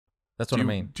That's what I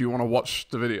mean. Do you want to watch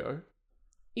the video?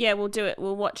 Yeah, we'll do it.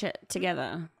 We'll watch it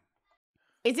together.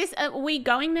 Is this... Are we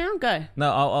going now? Go.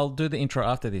 No, I'll do the intro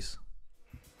after this.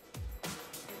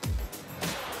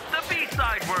 The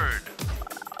B-side word.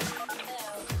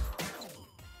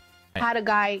 Had a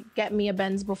guy get me a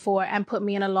Benz before and put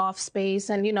me in a loft space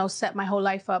and, you know, set my whole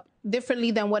life up differently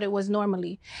than what it was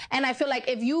normally. And I feel like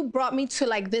if you brought me to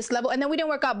like this level, and then we didn't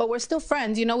work out, but we're still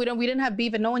friends, you know, we didn't have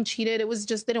beef and no one cheated. It was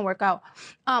just didn't work out.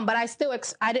 But I still,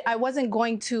 I wasn't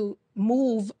going to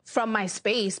move from my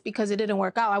space because it didn't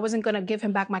work out. I wasn't going to give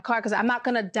him back my car because I'm not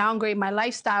going to downgrade my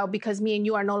lifestyle because me and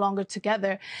you are no longer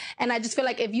together. And I just feel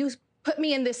like if you put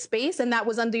me in this space and that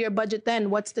was under your budget then,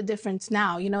 what's the difference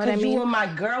now? You know what I mean? You were my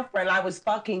girlfriend. I was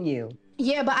fucking you.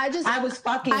 Yeah, but I was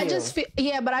fucking you.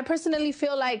 Yeah, but I personally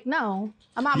feel like, no,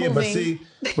 I'm not moving.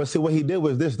 But see, what he did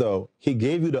was this, though. He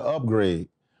gave you the upgrade,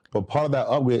 but part of that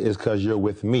upgrade is because you're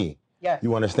with me. Yes.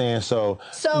 You understand? So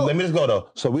let me just go, though.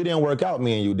 So we didn't work out,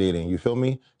 me and you dating. You feel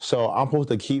me? So I'm supposed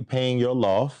to keep paying your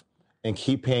loft and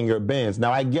keep paying your Benz.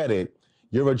 Now, I get it.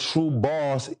 You're a true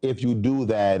boss if you do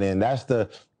that, and that's the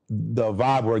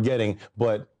vibe we're getting,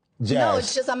 but Jazz. No,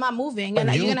 it's just I'm not moving,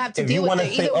 and you're gonna have to deal with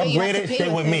it. Either way, you have to pay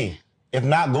stay with me. If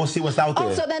not, go see what's out there.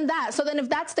 Oh, so then if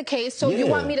that's the case, you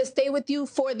want me to stay with you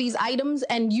for these items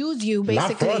and use you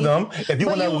basically? Not for them. If you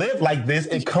want to live like this,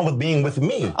 it comes with being with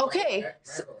me. Okay,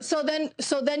 so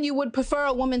then you would prefer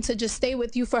a woman to just stay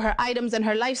with you for her items and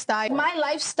her lifestyle. My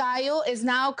lifestyle is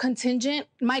now contingent.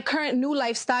 My current new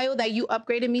lifestyle that you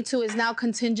upgraded me to is now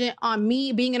contingent on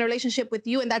me being in a relationship with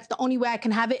you, and that's the only way I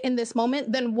can have it in this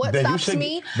moment. Then what stops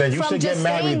me from just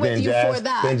staying with you for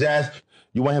that? Then Jazz,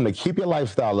 you want him to keep your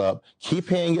lifestyle up, keep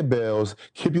paying your bills,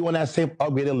 keep you on that same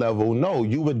upgraded level. No,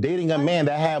 you were dating a man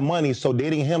that had money, so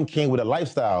dating him came with a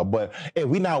lifestyle. But if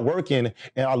we not working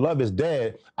and our love is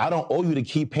dead, I don't owe you to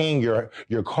keep paying your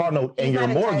car note and your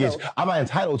mortgage. I'm not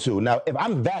entitled to. Now, if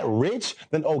I'm that rich,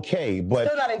 then okay.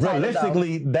 But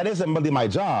realistically, that isn't really my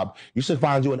job. You should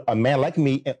find you a man like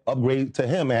me and upgrade to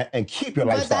him and keep your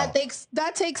lifestyle. But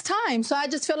that takes time. So I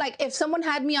just feel like if someone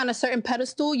had me on a certain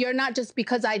pedestal, you're not just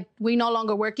because we no longer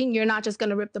working, you're not just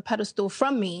gonna rip the pedestal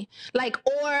from me. Like,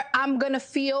 or I'm gonna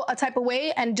feel a type of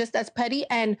way and just as petty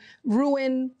and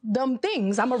ruin dumb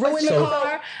things. I'm gonna ruin the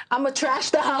car, I'm gonna trash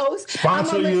the house.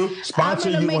 Sponsor you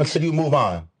until you move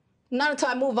on. Not until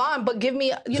I move on, but give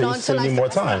me, until I more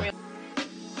time.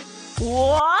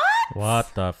 What?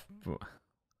 What the What?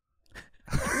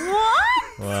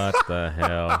 What the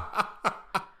hell?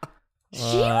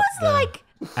 She was like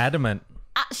adamant.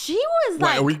 She was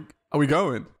like. Wait, are we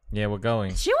going? Yeah, we're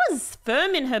going. She was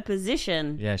firm in her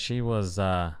position. Yeah, she was.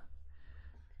 And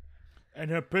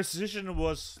her position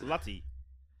was slutty.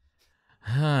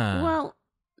 Well.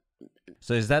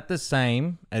 So is that the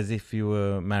same as if you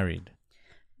were married?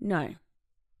 No.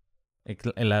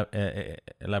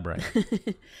 Elaborate.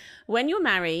 When you're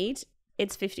married,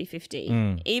 it's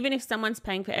 50-50. Even if someone's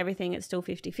paying for everything, it's still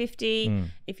 50-50.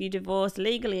 If you divorce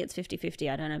legally, it's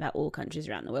 50-50. I don't know about all countries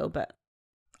around the world, but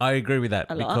I agree with that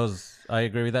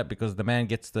because the man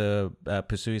gets to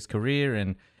pursue his career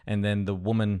and then the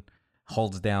woman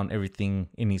holds down everything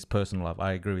in his personal life.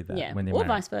 I agree with that. Yeah, when they're or married.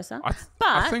 vice versa.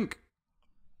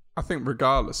 I think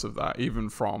regardless of that, even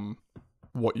from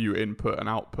what you input and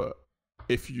output,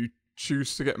 if you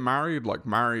choose to get married, like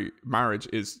marriage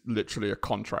is literally a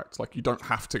contract. Like you don't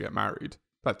have to get married.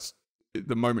 That's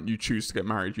the moment you choose to get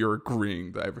married, you're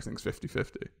agreeing that everything's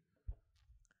 50-50.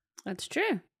 That's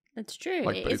true. That's true.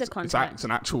 Like, it is a contract. It's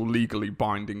an actual legally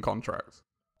binding contract.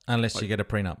 Unless you get a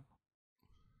prenup.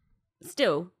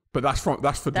 Still. But that's for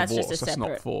divorce. Just that's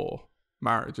not for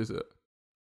marriage, is it?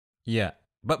 Yeah.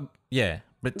 But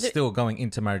still going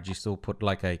into marriage, you still put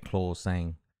like a clause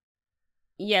saying.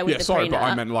 Yeah, with the sorry, prenup.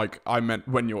 but I meant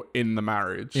when you're in the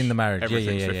marriage. In the marriage,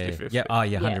 everything's 50-50. 50-50. Yeah,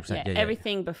 100%. Yeah.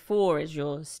 Everything before is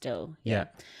yours still. Yeah.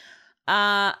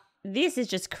 This is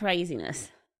just craziness.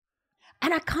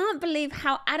 And I can't believe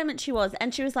how adamant she was.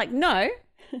 And she was like, no,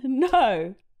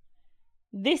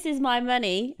 this is my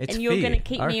money. It's and you're going to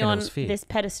keep me on this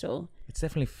pedestal. It's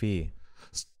definitely fear.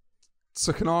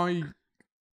 So can I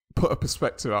put a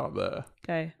perspective out there?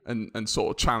 Okay. And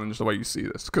sort of challenge the way you see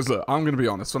this? Because look, I'm going to be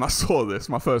honest. When I saw this,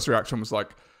 my first reaction was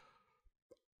like,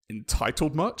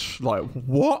 entitled much? Like,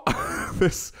 what?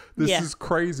 This is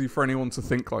crazy for anyone to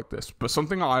think like this. But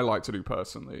something I like to do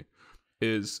personally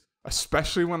is,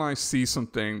 especially when I see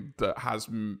something that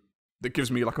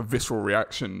gives me like a visceral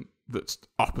reaction that's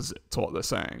opposite to what they're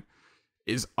saying,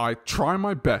 is I try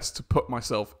my best to put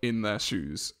myself in their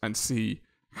shoes and see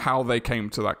how they came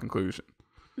to that conclusion.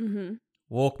 Mm-hmm.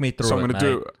 Walk me through so it, I'm going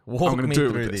to do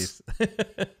it with this.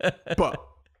 But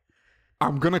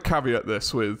I'm going to caveat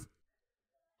this with,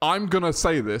 I'm going to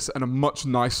say this in a much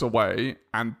nicer way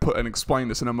and explain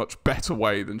this in a much better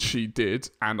way than she did.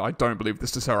 And I don't believe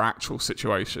this is her actual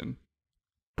situation.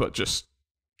 But just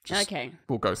okay.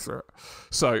 We'll go through it.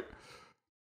 So,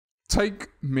 take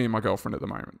me and my girlfriend at the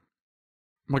moment.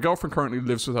 My girlfriend currently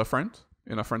lives with her friend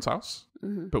in her friend's house,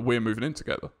 but we're moving in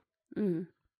together.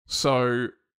 So,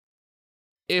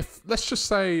 if, let's just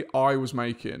say I was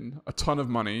making a ton of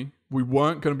money, we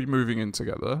weren't going to be moving in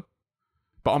together,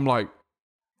 but I'm like,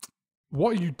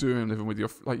 what are you doing living with your,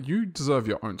 like, you deserve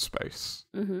your own space.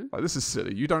 Like, this is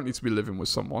silly. You don't need to be living with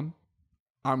someone.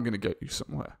 I'm going to get you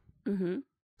somewhere.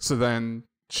 So then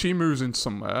she moves in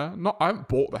somewhere. I haven't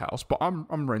bought the house, but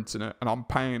I'm renting it and I'm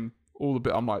paying all the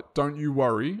bit. I'm like, don't you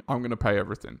worry. I'm going to pay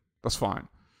everything. That's fine.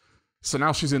 So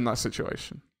now she's in that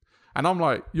situation. And I'm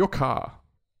like, your car,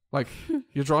 like,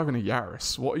 you're driving a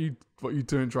Yaris. What are you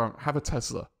doing driving? Have a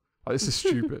Tesla. Like, this is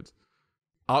stupid.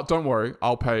 Don't worry.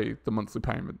 I'll pay the monthly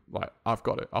payment. Like, I've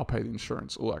got it. I'll pay the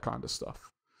insurance, all that kind of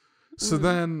stuff. So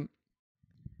then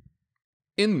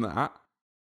in that,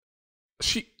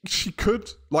 she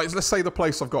could, like, let's say the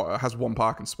place I've got has one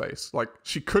parking space. Like,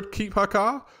 she could keep her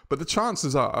car, but the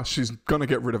chances are she's going to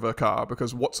get rid of her car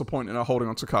because what's the point in her holding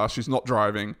onto a car she's not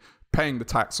driving, paying the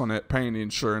tax on it, paying the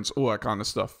insurance, all that kind of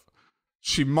stuff.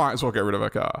 She might as well get rid of her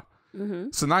car.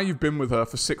 So now you've been with her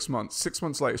for 6 months. 6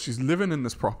 months later, she's living in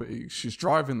this property. She's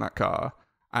driving that car.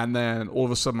 And then all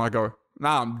of a sudden I go,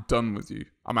 nah, I'm done with you.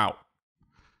 I'm out.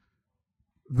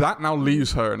 That now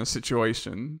leaves her in a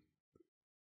situation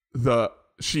that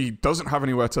she doesn't have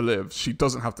anywhere to live. She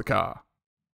doesn't have the car.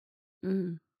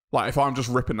 Like, if I'm just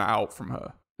ripping that out from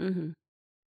her.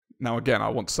 Now, again, I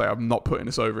want to say I'm not putting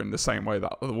this over in the same way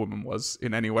that the woman was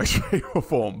in any way, shape, or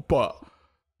form. But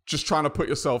just trying to put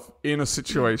yourself in a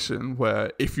situation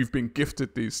where if you've been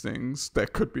gifted these things, there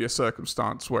could be a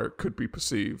circumstance where it could be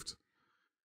perceived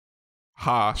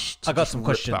harsh to I got some rip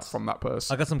questions that from that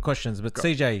person. I got some questions, but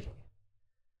CJ.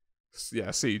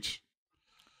 Yeah, Siege.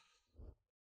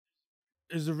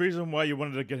 Is the reason why you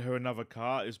wanted to get her another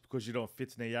car is because you don't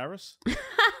fit in a Yaris?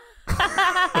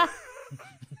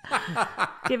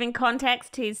 Giving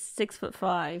context, he's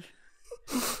 6'5".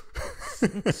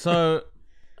 So,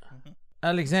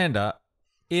 Alexander,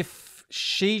 if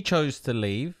she chose to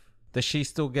leave, does she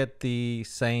still get the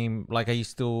same, like, are you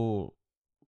still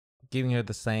giving her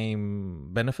the same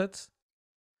benefits?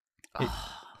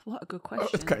 What a good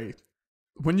question. Okay.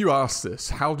 When you ask this,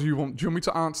 do you want me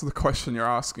to answer the question you're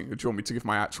asking, or do you want me to give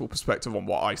my actual perspective on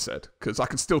what I said? Because I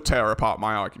can still tear apart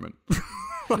my argument.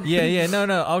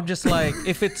 No. I'm just like,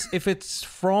 if it's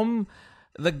from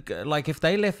the, like, if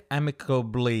they left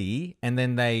amicably and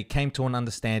then they came to an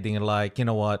understanding and, like, you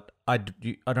know what, I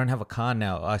don't have a car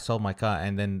now. I sold my car,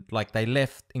 and then, like, they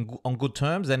left on good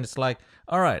terms. Then it's like,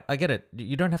 all right, I get it.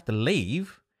 You don't have to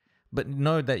leave, but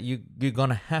know that you're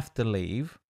gonna have to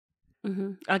leave.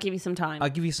 I'll give you some time. I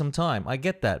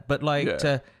get that, but, like,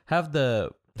 to have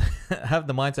the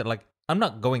mindset, like, I'm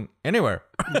not going anywhere.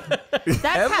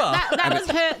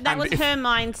 That was her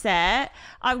mindset.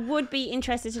 I would be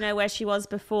interested to know where she was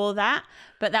before that,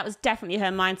 but that was definitely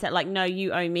her mindset. Like, no,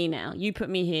 you owe me now. You put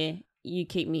me here. You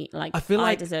keep me. Like,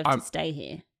 I deserve to stay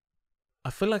here. I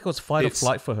feel like it was fight or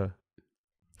flight for her.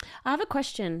 I have a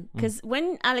question, because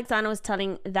when Alexandra was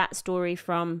telling that story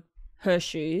from her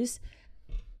shoes,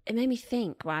 it made me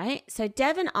think, right? So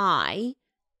Dev and I,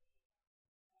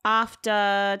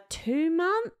 after 2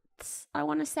 months, I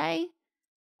want to say,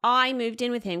 I moved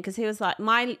in with him because he was like,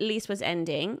 my lease was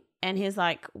ending, and he was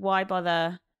like, why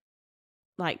bother,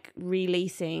 like,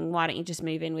 releasing? Why don't you just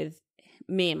move in with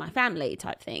me and my family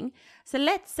type thing? So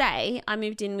let's say I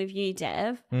moved in with you,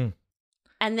 Dev, and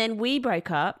then we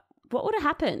broke up. What would have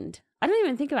happened? I don't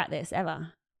even think about this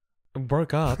ever.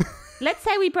 Broke up? Let's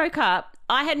say we broke up.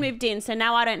 I had moved in, so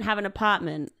now I don't have an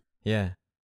apartment. Yeah.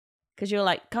 Because you're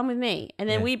like, come with me. And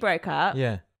then we broke up.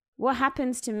 Yeah. What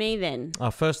happens to me then?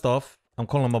 First off, I'm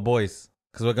calling my boys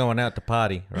because we're going out to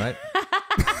party, right?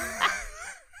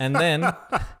 and then,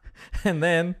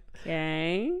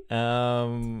 okay.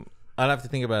 I'll have to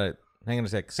think about it. Hang on a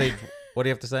sec. Siege, what do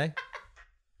you have to say?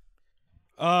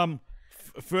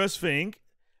 First thing,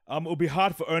 it'll be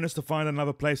hard for Ernest to find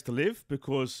another place to live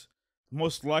because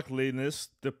most likeliness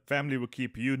the family will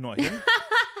keep you, not him.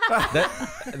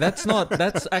 That's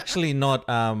actually not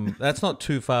that's not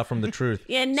too far from the truth.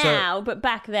 Yeah, now, but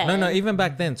back then. No, even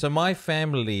back then. So my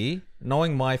family,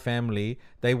 knowing my family,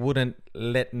 they wouldn't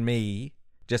let me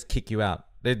just kick you out.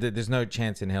 There's no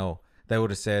chance in hell. They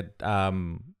would have said,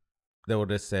 they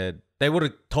would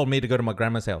have told me to go to my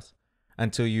grandma's house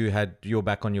until you're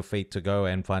back on your feet to go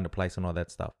and find a place and all that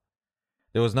stuff.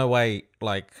 There was no way,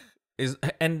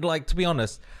 to be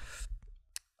honest,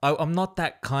 I'm not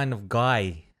that kind of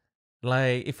guy.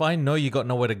 Like, if I know you got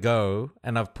nowhere to go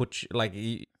and I've put you, like,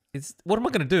 it's what am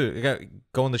I gonna do?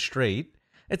 Go on the street?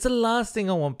 It's the last thing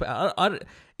I want.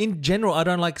 In general, I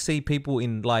don't like see people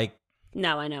in like.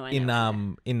 No, I know. In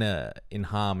harm and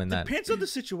that. Depends on the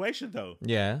situation, though.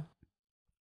 Yeah.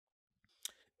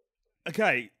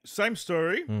 Okay, same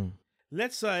story.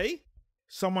 Let's say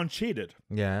someone cheated.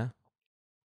 Yeah.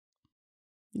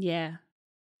 Yeah.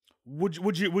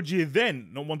 Would you then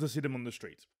not want to see them on the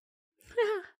street?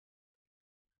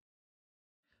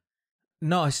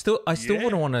 No, I still Yeah.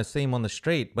 wouldn't want to see him on the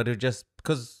street, but it just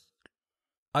because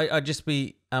I'd just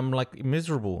be like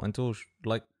miserable until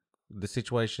like the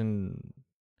situation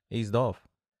eased off.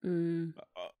 Yeah,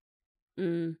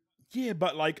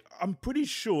 but like I'm pretty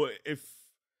sure if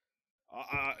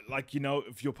like, you know,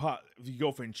 if your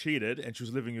girlfriend cheated and she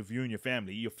was living with you and your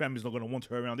family's not going to want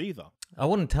her around either. I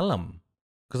wouldn't tell him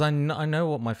because I know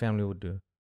what my family would do.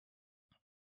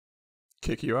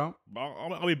 Kick you out?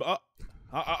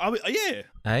 Yeah.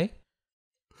 Hey?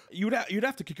 You'd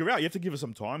have to kick her out. You have to give her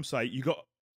some time. Say you got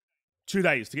 2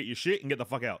 days to get your shit and get the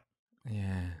fuck out.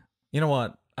 Yeah. You know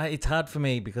what? It's hard for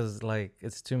me because like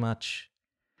it's too much.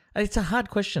 It's a hard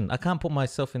question. I can't put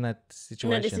myself in that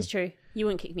situation. No, this is true. You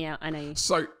wouldn't kick me out. I know you.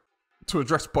 So, to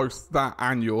address both that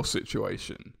and your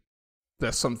situation,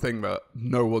 there's something that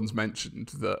no one's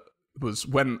mentioned that was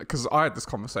because I had this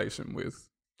conversation with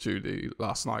Judy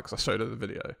last night because I showed her the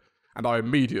video, and I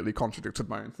immediately contradicted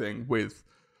my own thing with,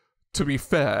 to be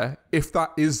fair, if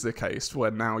that is the case,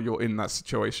 where now you're in that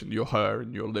situation, you're her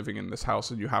and you're living in this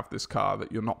house and you have this car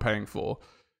that you're not paying for,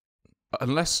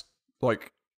 unless,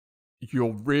 like,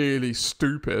 you're really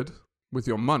stupid with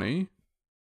your money,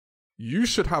 you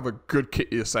should have a good kit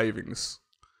of your savings.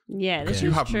 Yeah, this because you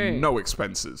is have true. no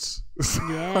expenses.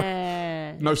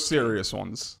 Yeah. No serious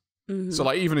ones. Mm-hmm. So,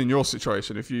 like, even in your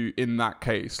situation, if you, in that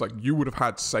case, like, you would have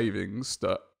had savings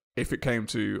that if it came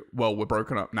to, well, we're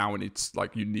broken up now and it's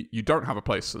like you don't have a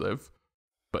place to live,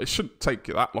 but it shouldn't take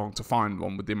you that long to find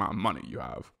one with the amount of money you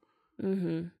have.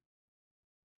 Mm-hmm.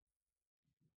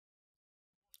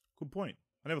 Good point.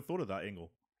 I never thought of that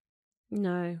angle.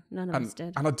 No, none of us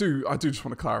did. And I do just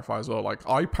want to clarify as well, like,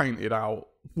 I painted out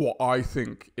what I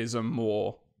think is a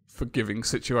more forgiving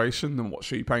situation than what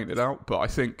she painted out, but I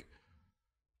think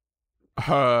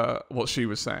what she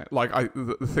was saying, like,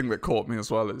 the thing that caught me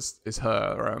as well is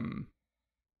her,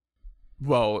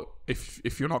 well,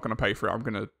 if you're not going to pay for it, I'm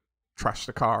going to trash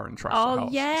the car and trash the house.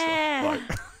 Oh, yeah.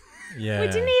 Like, Yeah. We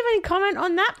didn't even comment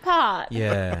on that part.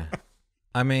 Yeah.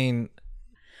 I mean,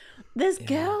 There's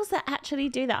girls that actually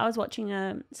do that. I was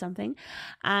watching something,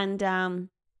 and I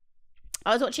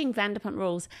was watching Vanderpump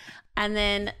Rules, and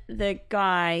then the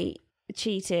guy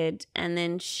cheated, and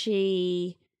then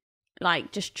she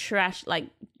like just trashed, like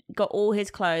got all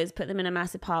his clothes, put them in a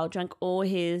massive pile, drank all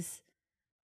his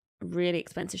really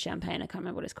expensive champagne, I can't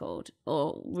remember what it's called,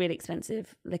 or really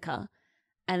expensive liquor,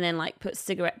 and then like put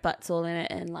cigarette butts all in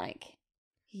it, and like,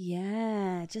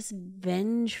 yeah, just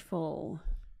vengeful.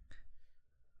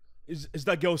 Is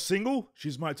that girl single?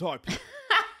 She's my type.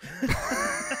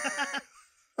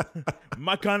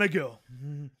 My kind of girl.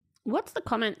 What's the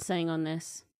comment saying on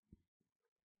this?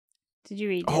 Did you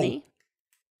read any?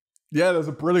 yeah, there's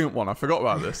a brilliant one. I forgot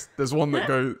about this. There's one that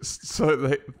goes, so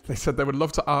they said they would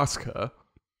love to ask her,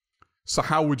 so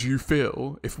how would you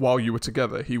feel if while you were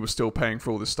together, he was still paying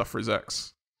for all this stuff for his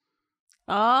ex?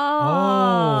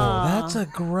 Oh, that's a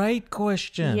great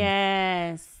question.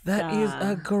 Yes. That is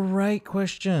a great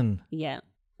question. Yeah.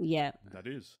 Yeah. That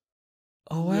is.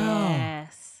 Oh, wow.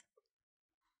 Yes.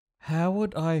 How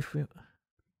would I feel?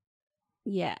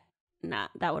 Yeah. Nah,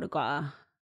 that would have got her.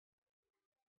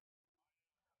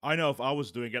 I know if I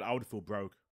was doing it, I would feel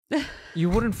broke.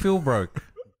 You wouldn't feel broke.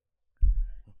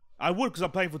 I would, because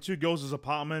I'm paying for 2 girls'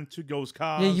 apartment, 2 girls'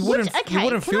 cars. Yeah, you wouldn't. okay, you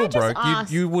wouldn't can I feel just broke.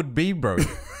 ask- You would be broke.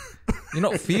 You're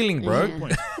not feeling broke.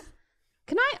 Yeah.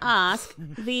 Can I ask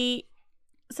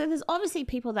so there's obviously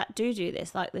people that do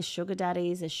this, like the sugar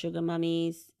daddies, the sugar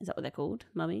mummies. Is that what they're called?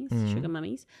 Mummies? Sugar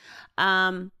mummies.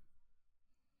 Now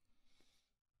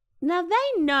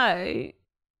they know,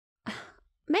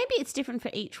 maybe it's different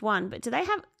for each one, but do they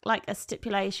have like a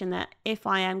stipulation that if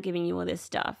I am giving you all this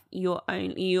stuff, you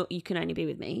can only be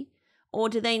with me? Or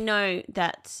do they know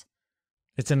that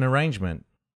It's an arrangement.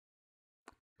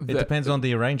 It depends on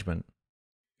the arrangement.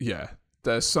 Yeah,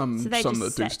 there's some So they that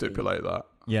just do set stipulate that.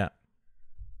 Yeah.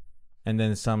 And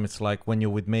then some, it's like when you're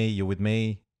with me, you're with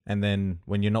me. And then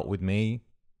when you're not with me,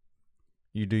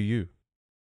 you do you.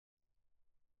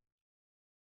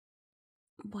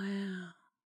 wow.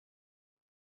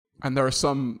 And there are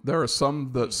some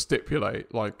that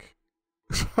stipulate, like,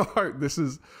 this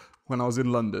is when I was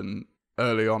in London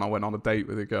early on, I went on a date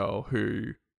with a girl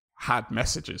who had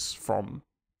messages from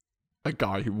a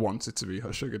guy who wanted to be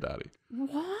her sugar daddy.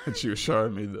 What? And she was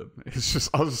showing me them. It's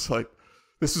just, I was just like,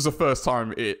 this was the first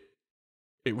time it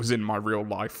was in my real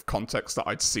life context that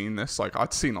I'd seen this. Like,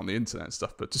 I'd seen on the internet and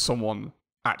stuff, but to someone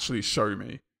actually show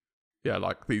me, yeah,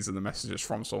 like, these are the messages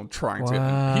from someone trying to get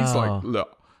me. He's like,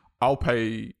 look, I'll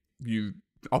pay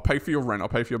for your rent, I'll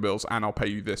pay for your bills, and I'll pay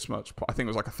you this much. I think it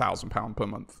was like £1,000 per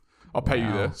month. I'll pay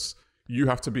you this. You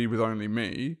have to be with only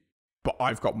me, but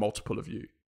I've got multiple of you.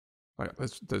 Like,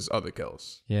 there's other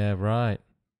girls. Yeah, right.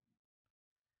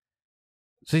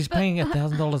 So he's paying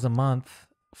 $1,000 a month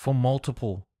for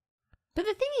multiple. But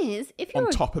the thing is, if you're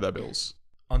on top of their bills.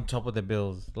 On top of their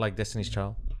bills, like Destiny's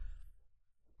Child.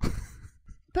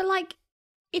 But like,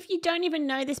 if you don't even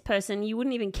know this person, you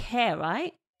wouldn't even care,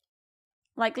 right?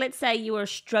 Like, let's say you were a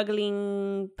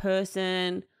struggling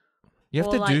person. You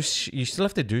have to like, you still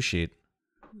have to do shit.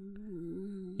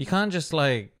 You can't just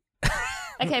like.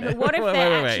 Okay, but what if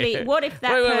they're actually? What if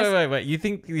that person? Wait. You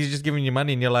think he's just giving you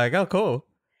money and you're like, oh, cool.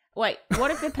 Wait,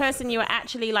 what if the person you are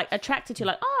actually like attracted to,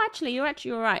 like, oh, actually, you're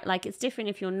all right. Like, it's different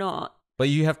if you're not. But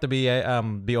you have to be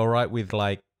all right with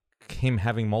like him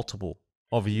having multiple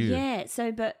of you. Yeah.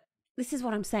 So, but this is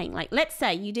what I'm saying. Like, let's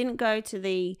say you didn't go to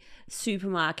the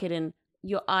supermarket and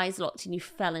your eyes locked and you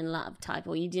fell in love, type,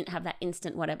 or you didn't have that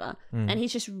instant whatever, and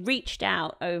he's just reached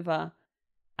out over,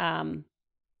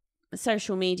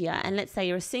 social media, and let's say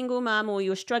you're a single mum or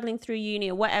you're struggling through uni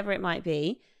or whatever it might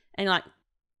be, and you're like,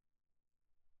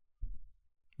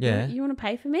 yeah, you want to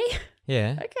pay for me?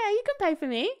 Yeah. Okay, you can pay for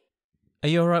me. Are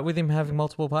you all right with him having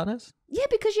multiple partners? Yeah,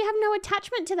 because you have no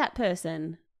attachment to that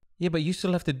person. Yeah, but you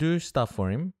still have to do stuff for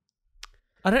him.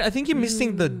 I think you're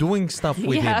missing the doing stuff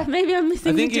with him. Yeah, maybe I'm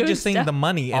missing. I think you're just seeing the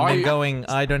money and then going,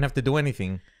 I don't have to do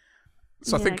anything.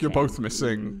 So I think you're both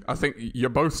missing. I think you're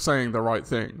both saying the right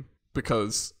thing,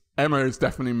 because Emma is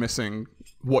definitely missing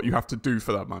what you have to do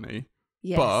for that money.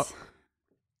 Yes. But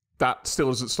that still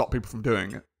doesn't stop people from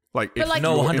doing it. Like, if like,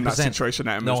 you're 100%. in that situation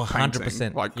that Emma's painting,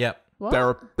 100%. like, yep.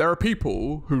 there are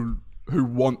people who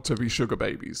want to be sugar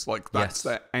babies. Like, that's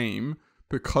their aim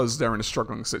because they're in a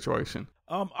struggling situation.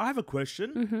 I have a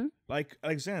question. Mm-hmm. Like,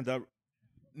 Alexander,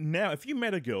 now if you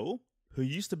met a girl who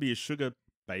used to be a sugar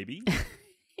baby,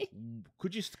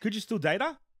 could you still date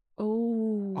her?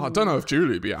 Oh, I don't know if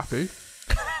Julie would be happy.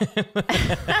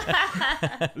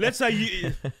 Let's say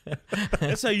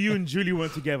you and Julie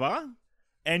weren't together,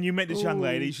 and you met this young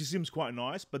lady. She seems quite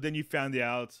nice, but then you found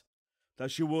out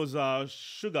that she was a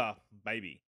sugar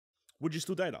baby. Would you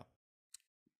still date her?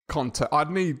 Context.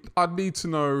 I'd need to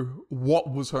know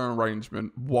what was her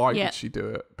arrangement. Why did she do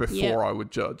it before I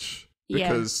would judge?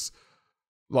 Because,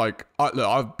 like,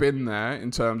 I've been there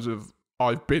in terms of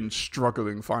I've been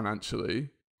struggling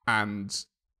financially, and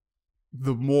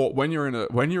the more when you're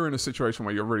in a situation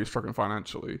where you're really struggling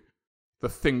financially, the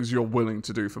things you're willing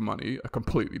to do for money are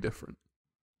completely different.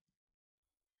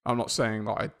 I'm not saying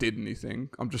that I did anything.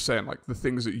 I'm just saying, like, the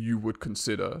things that you would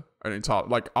consider an entire...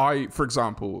 Like, for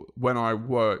example, when I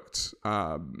worked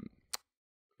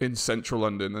in central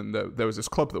London, and there was this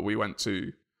club that we went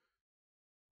to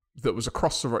that was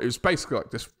across the road. It was basically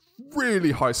like this really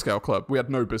high-scale club. We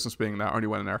had no business being there. Only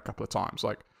went in there a couple of times.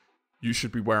 Like, you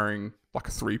should be wearing, like,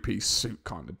 a three-piece suit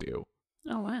kind of deal.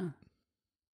 Oh, wow.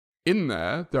 In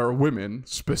there are women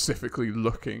specifically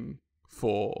looking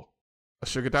for a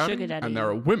sugar daddy, and there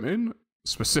are women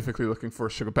specifically looking for a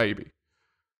sugar baby.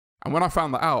 And when I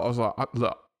found that out, I was like,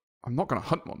 look, I'm not going to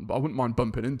hunt one, but I wouldn't mind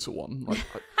bumping into one. Like,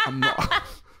 I'm not...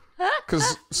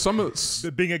 Because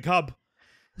being a cub.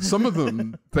 Some of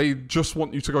them, they just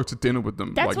want you to go to dinner with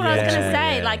them. That's like, what I was going to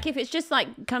say. Yeah. Like, if it's just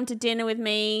like, come to dinner with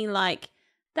me, like,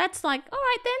 that's like, all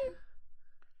right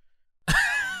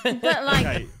then. But like,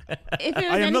 okay. If it was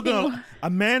I am anything... not gonna, a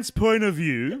man's point of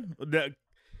view, that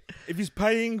if he's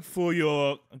paying for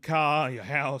your car, your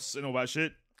house, and all that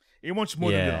shit, he wants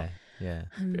more than dinner. Yeah.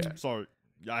 Sorry,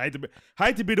 I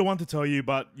hate to be the one to tell you,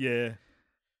 but yeah,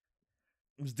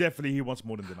 it's definitely he wants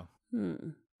more than dinner.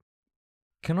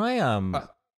 Can I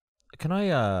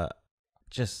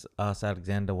just ask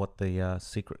Alexander what the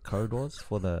secret code was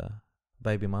for the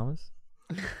baby mamas?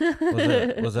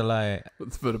 Was it like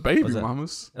for the baby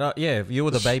mamas? Yeah, if you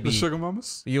were the baby, the sugar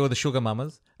mamas. You were the sugar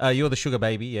mamas. You were the sugar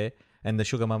baby, yeah. And the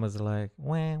sugar mamas are like,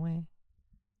 wah, wah,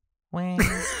 wah,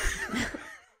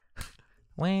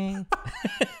 wah,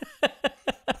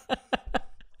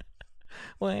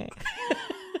 wah.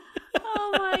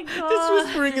 Oh my god! Just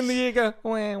whispering in the ear, go,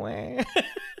 wah, wah.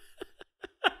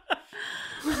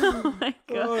 Oh my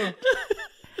god!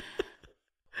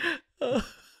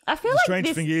 I feel the like strange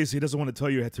this... thing is, he doesn't want to tell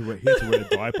you he had to wear a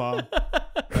diaper.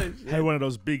 had one of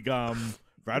those big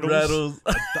rattles.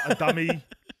 A dummy.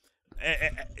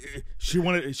 She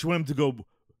wanted him to go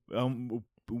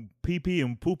pee pee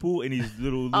and poo poo in his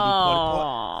little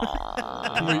potty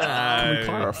pot. Can we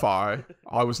clarify?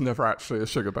 I was never actually a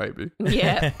sugar baby.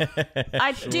 Yeah.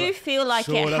 I do feel like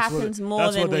it happens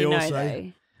more than we know,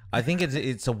 though. I think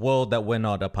it's a world that we're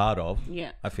not a part of.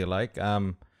 Yeah. I feel like.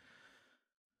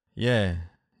 Yeah.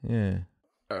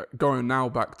 Going now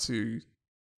back to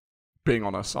being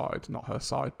on her side, not her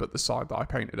side, but the side that I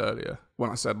painted earlier when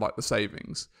I said like the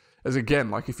savings. As again,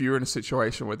 like if you're in a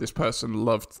situation where this person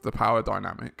loved the power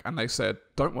dynamic and they said,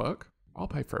 don't work, I'll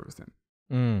pay for everything.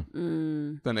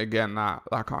 Then again,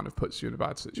 that kind of puts you in a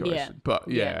bad situation. Yeah. But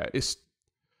it's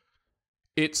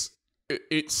the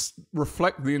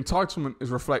entitlement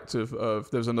is reflective of,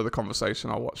 there's another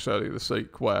conversation I watched earlier this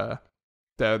week where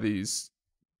there are these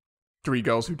 3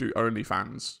 girls who do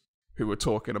OnlyFans who were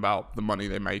talking about the money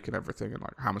they make and everything and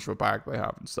like how much of a bag they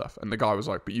have and stuff. And the guy was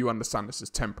like, but you understand this is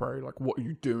temporary. Like, what are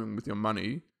you doing with your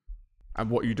money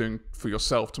and what are you doing for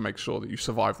yourself to make sure that you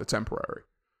survive the temporary?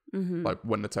 Like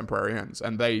when the temporary ends.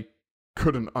 And they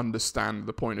couldn't understand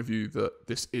the point of view that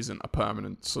this isn't a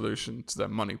permanent solution to their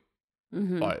money.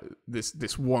 Like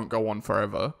this won't go on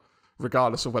forever.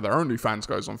 Regardless of whether OnlyFans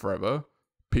goes on forever,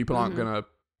 people aren't going to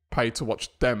pay to watch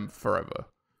them forever.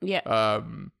 Yeah.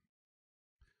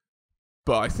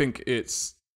 But I think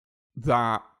it's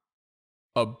that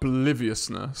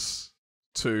obliviousness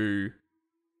to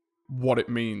what it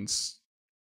means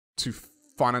to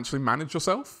financially manage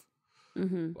yourself.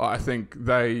 I think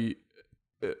the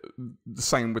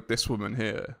same with this woman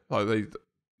here. Like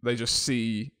they just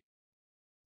see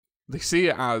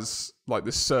it as like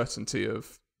this certainty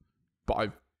of, but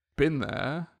I've been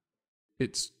there.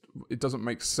 It doesn't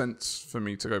make sense for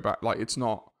me to go back. Like, it's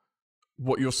not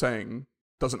what you're saying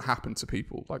doesn't happen to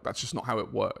people. Like, that's just not how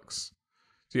it works.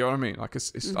 Do you know what I mean? Like,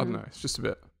 it's I don't know. It's just a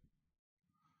bit.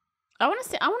 I want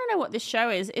to know what this show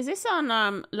is. Is this on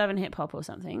Love and Hip Hop or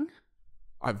something?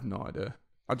 I have no idea.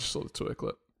 I just saw the Twitter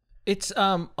clip. It's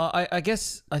I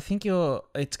guess I think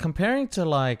it's comparing to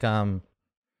like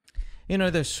you know,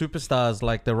 those superstars,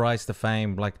 like the rise to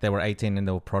fame, like they were 18 and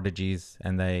they were prodigies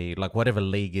and they, like whatever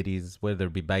league it is, whether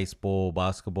it be baseball,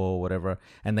 basketball, whatever,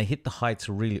 and they hit the heights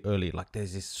really early. Like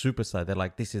there's this superstar, they're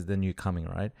like, this is the new coming,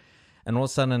 right? And all of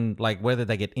a sudden, like whether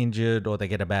they get injured or they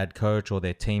get a bad coach or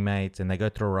their teammates and they go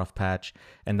through a rough patch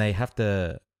and they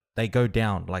go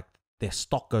down, like their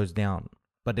stock goes down.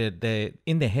 But they're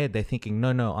in their head, they're thinking,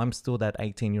 no, I'm still that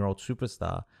 18-year-old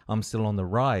superstar. I'm still on the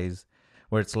rise.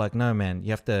 Where it's like, no, man, you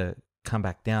have to come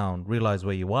back down, realize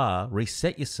where you are,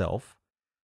 reset yourself,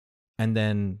 and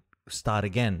then start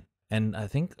again. And I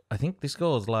think this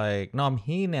girl is like, no, I'm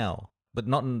here now, but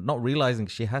not realizing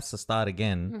she has to start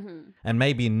again, and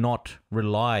maybe not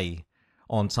rely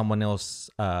on someone else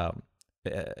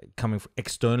coming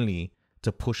externally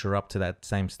to push her up to that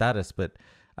same status, but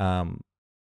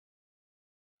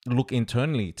look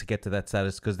internally to get to that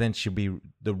status, because then she'll be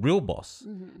the real boss.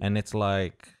 And it's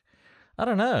like, I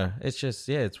don't know. It's just,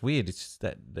 yeah, it's weird. It's just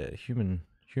that the human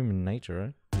nature,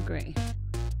 right? Agree.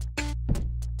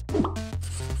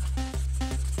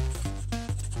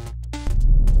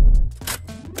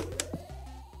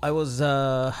 I was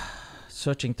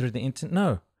searching through the internet.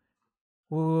 No,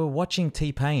 we were watching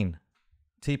T-Pain.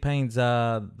 T-Pain's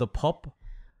The Pop.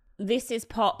 This is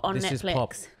Pop on Netflix. Is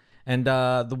Pop. And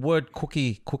the word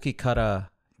cookie cutter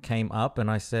came up, and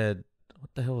I said,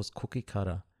 what the hell is cookie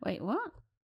cutter? Wait, what?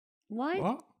 Why?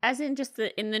 What? As in just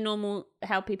in the normal,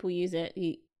 how people use it,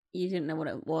 you didn't know what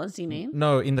it was, you mean?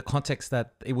 No, in the context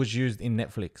that it was used in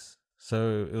Netflix.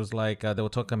 So it was like they were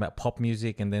talking about pop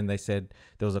music, and then they said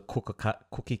there was a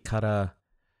cookie cutter.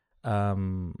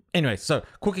 Anyway, so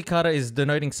cookie cutter is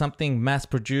denoting something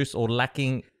mass-produced or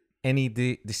lacking any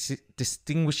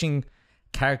distinguishing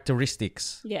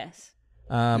characteristics. Yes.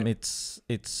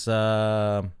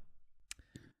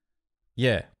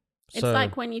 Yeah. It's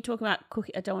like when you talk about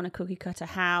cookie, I don't want a cookie cutter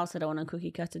house, I don't want a cookie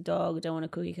cutter dog, I don't want a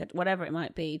cookie cutter, whatever it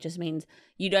might be. It just means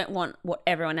you don't want what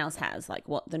everyone else has, like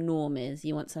what the norm is.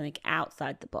 You want something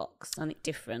outside the box, something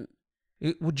different.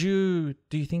 Do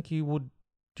you think you would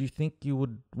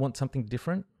want something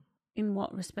different? In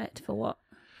what respect? For what?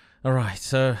 All right.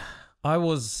 So I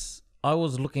was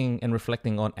looking and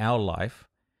reflecting on our life,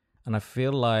 and I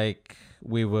feel like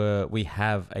we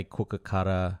have a cookie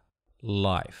cutter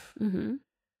life. Mm-hmm.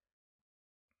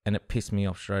 And it pissed me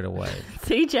off straight away.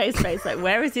 TJ's face, like,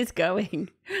 where is this going?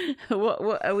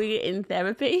 What are we in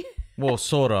therapy? Well,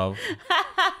 sort of.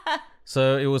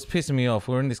 So it was pissing me off.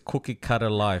 We're in this cookie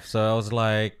cutter life. So I was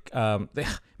like,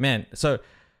 man. So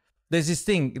there's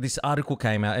this article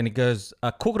came out and it goes,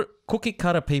 cookie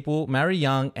cutter people marry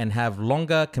young and have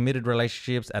longer committed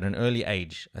relationships at an early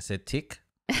age. I said, tick.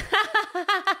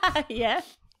 Yeah.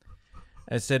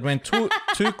 I said, when two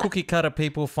cookie cutter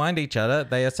people find each other,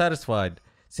 they are satisfied.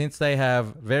 Since they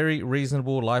have very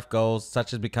reasonable life goals,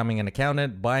 such as becoming an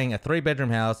accountant, buying a 3-bedroom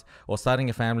house, or starting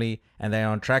a family, and they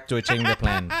are on track to achieving their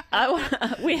plan.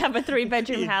 We have a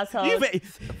 3-bedroom household.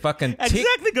 Fucking tick.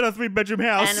 Exactly got a 3-bedroom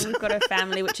house. And we've got a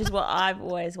family, which is what I've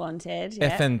always wanted.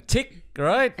 Yeah. Effing tick,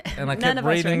 right? And I kept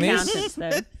reading this.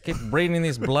 Kept reading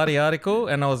this bloody article,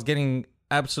 and I was getting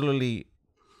absolutely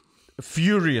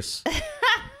furious.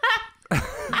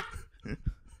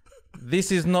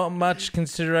 This is not much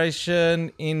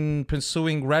consideration in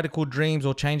pursuing radical dreams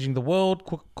or changing the world.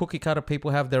 Cookie cutter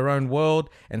people have their own world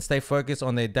and stay focused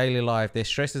on their daily life. Their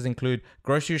stresses include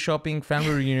grocery shopping, family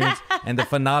reunions, and the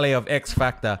finale of X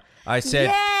Factor. I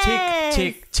said,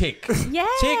 tick, tick, tick. Yes.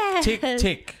 Tick, tick,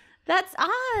 tick. That's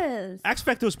us. X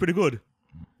Factor was pretty good.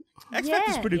 X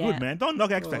Factor's pretty good, man. Don't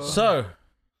knock X Factor. So,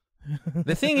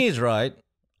 the thing is, right,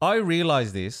 I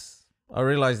realize this.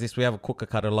 We have a cookie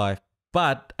cutter life.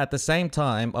 But at the same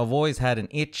time, I've always had an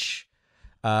itch,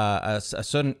 a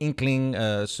certain inkling,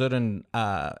 a certain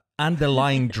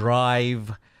underlying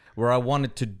drive where I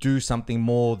wanted to do something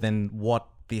more than what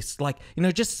this, like,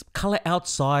 just color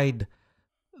outside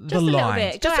the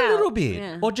lines. Just a little bit.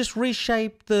 Yeah. Or just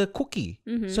reshape the cookie.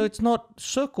 So it's not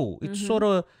circle. It's sort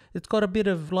of, it's got a bit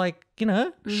of like,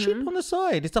 shit on the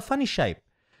side. It's a funny shape.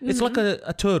 It's like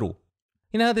a turtle.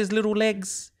 There's little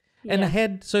legs. And a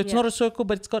head, so it's not a circle,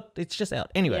 but it's just out.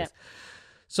 Anyways,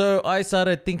 so I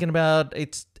started thinking about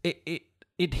it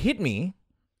hit me.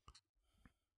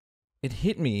 It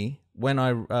hit me when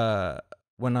I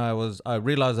realized I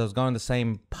was going the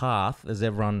same path as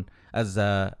everyone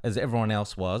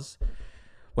else was.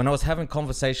 When I was having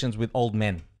conversations with old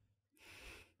men.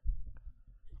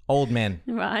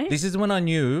 Right. This is when I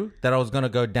knew that I was going to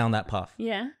go down that path.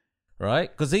 Yeah. Right?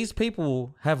 Because these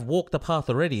people have walked the path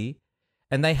already.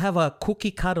 And they have a cookie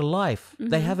cutter life.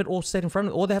 They have it all set in front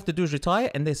of them. All they have to do is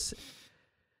retire. And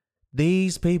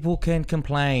these people can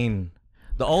complain.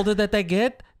 The older that they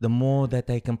get, the more that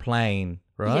they complain.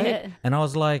 Right? Yeah. And I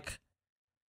was like,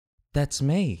 that's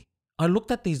me. I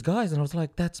looked at these guys and I was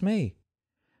like, that's me.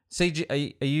 CG, are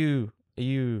you...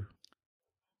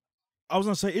 I was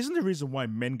going to say, isn't the reason why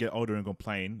men get older and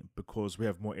complain because we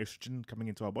have more estrogen coming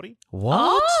into our body?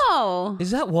 What? Oh.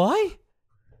 Is that why?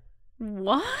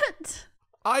 What?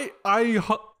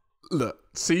 Look,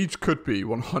 Siege could be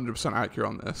 100% accurate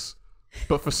on this,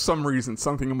 but for some reason,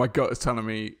 something in my gut is telling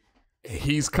me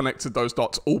he's connected those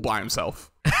dots all by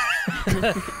himself.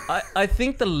 I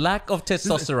think the lack of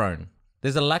testosterone.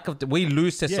 There's a lack of... We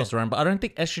lose testosterone, but I don't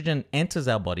think estrogen enters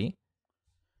our body.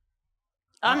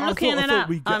 I'm looking it up.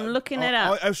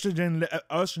 Estrogen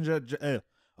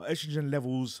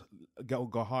levels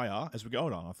go higher as we get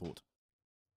older, I thought.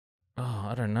 Oh,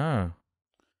 I don't know.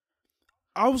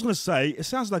 I was going to say, it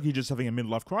sounds like you're just having a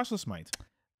midlife crisis, mate.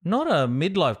 Not a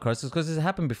midlife crisis, because this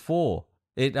happened before.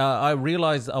 I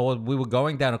realized we were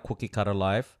going down a cookie cutter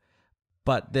life,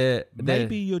 but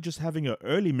maybe you're just having an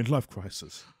early midlife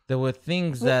crisis. There were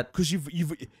things that... Because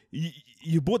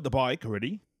you bought the bike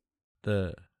already.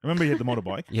 Remember you had the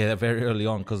motorbike? Yeah, very early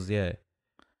on, because, yeah.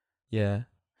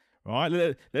 Right,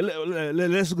 let's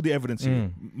look at the evidence here.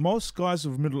 Most guys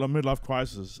with midlife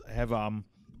crisis have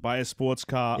buy a sports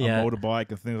car, a motorbike,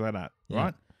 and things like that.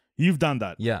 Right? You've done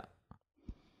that. Yeah.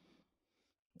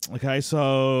 Okay,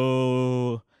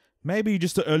 so maybe you're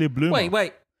just an early bloomer.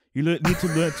 Wait. You need to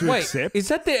learn to accept. Is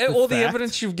that all the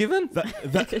evidence you've given?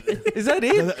 Is that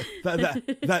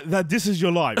it? That this is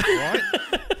your life, right?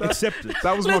 Accept it.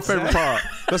 That was my favorite part.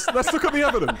 Let's look at the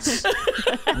evidence.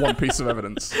 One piece of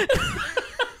evidence.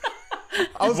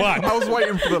 I was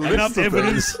waiting for the list of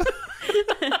evidence.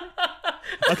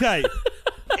 Okay,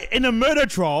 in a murder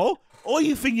trial, all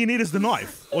you think you need is the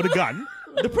knife or the gun,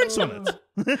 the prints on it,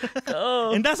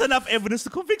 and that's enough evidence to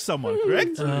convict someone.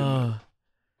 Correct?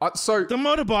 So the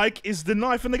motorbike is the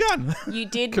knife and the gun. You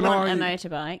did want a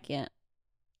motorbike, yeah.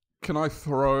 Can I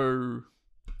throw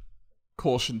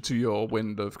caution to your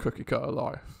wind of cookie cutter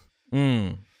life?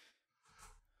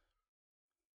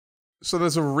 So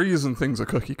there's a reason things are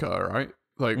cookie cutter, right?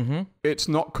 Like, it's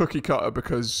not cookie cutter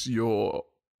because you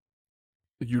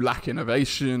lack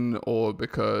innovation or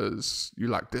because you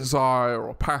lack desire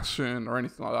or passion or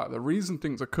anything like that. The reason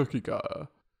things are cookie cutter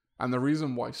and the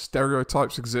reason why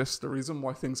stereotypes exist, the reason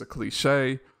why things are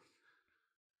cliche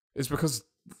is because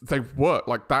they work.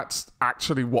 Like, that's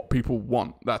actually what people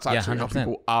want. That's actually how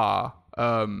people are.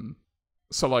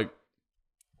 So, like,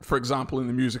 for example, in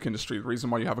the music industry, the reason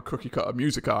why you have a cookie cutter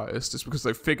music artist is because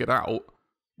they've figured out,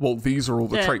 well, these are all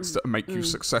the traits that make you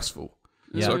successful.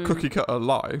 Yeah. So a cookie cutter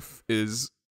life is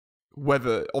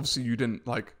whether, obviously you didn't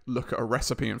like look at a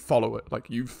recipe and follow it, like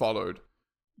you followed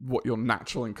what your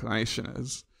natural inclination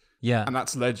is. Yeah. And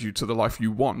that's led you to the life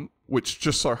you want, which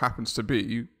just so happens to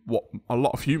be what a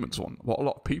lot of humans want, what a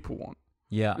lot of people want.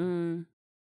 Yeah.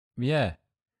 Yeah.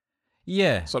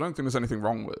 Yeah. So I don't think there's anything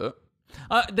wrong with it.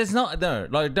 There's not, no,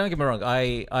 like, don't get me wrong.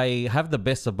 I have the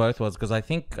best of both worlds because I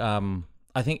think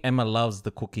Emma loves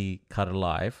the cookie cutter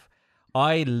life.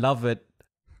 I love it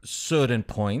certain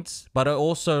points, but I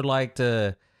also like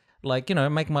to, like, you know,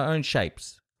 make my own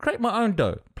shapes, create my own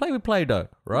dough, play with Play-Doh,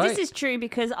 right? This is true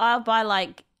because I'll buy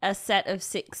like a set of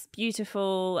 6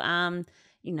 beautiful,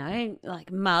 you know,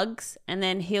 like mugs, and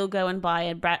then he'll go and buy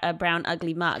a brown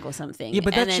ugly mug or something. Yeah,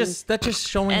 but that's just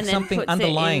showing something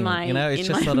underlying, you know? It's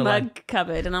just sort of mug like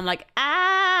cupboard, and I'm like,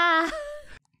 ah.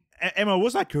 Emma,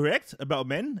 was I correct about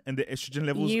men and the estrogen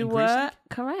levels You increasing? were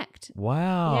correct.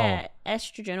 wow. Yeah,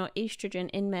 estrogen or estrogen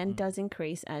in men does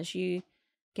increase as you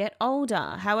get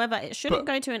older. However, it shouldn't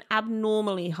go to an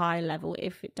abnormally high level.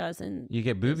 If it doesn't, You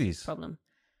get boobies. problem.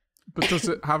 But does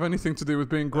it have anything to do with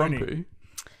being grumpy?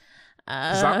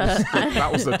 'Cause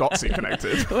that was the dots he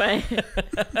connected. Wait.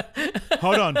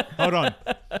 Hold on.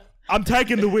 I'm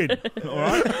taking the win. All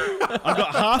right, I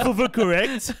got half of it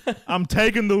correct. I'm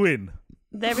taking the win.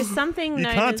 There is something You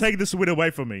known can't as take this win away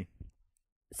from me.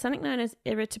 something known as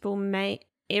irritable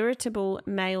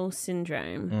male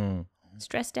syndrome.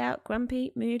 Stressed out,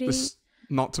 grumpy, moody. This,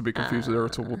 not to be confused with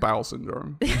irritable bowel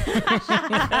syndrome.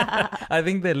 I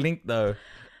think they're linked though.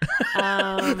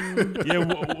 Yeah,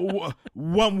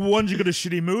 one you got a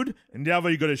shitty mood, and the other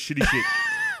you got a shitty shit.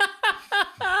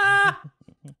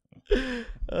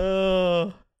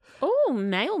 Oh. Oh,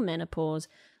 male menopause.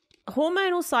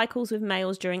 Hormonal cycles with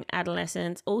males during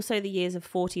adolescence, also the years of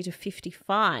 40 to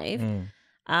 55.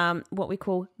 What we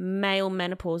call male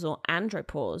menopause or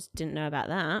andropause. Didn't know about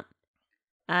that.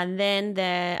 And then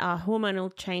there are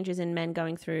hormonal changes in men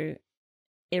going through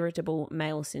irritable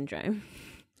male syndrome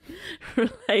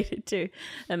related to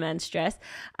a man's stress.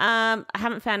 I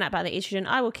haven't found out about the estrogen.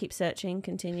 I will keep searching.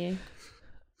 Continue.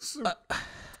 So,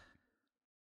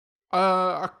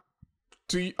 I'm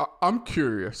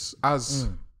curious as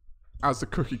the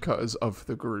cookie cutters of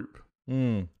the group,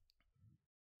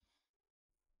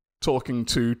 talking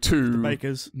to two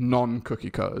bakers.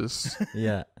 non-cookie cutters.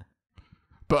 Yeah.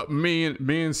 But me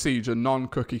and Siege are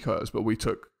non-cookie cutters, but we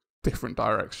took different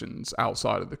directions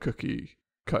outside of the cookie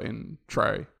cutting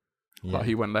tray. Yeah. Like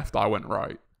he went left, I went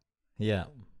right. Yeah.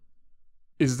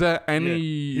 Is there any?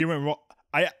 Yeah, he went wrong.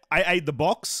 I ate the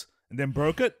box and then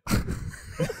broke it.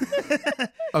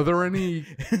 Are there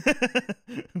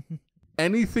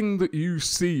anything that you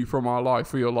see from our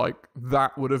life where you're like,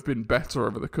 that would have been better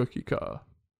over the cookie cutter?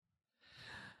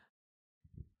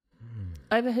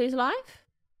 Over whose life?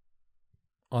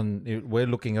 We're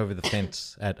looking over the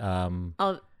fence at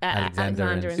Alexander Alexander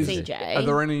and and CJ.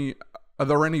 Are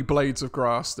there any blades of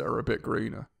grass that are a bit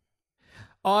greener?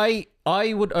 I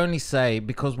would only say,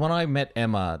 because when I met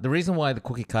Emma, the reason why the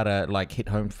cookie cutter like hit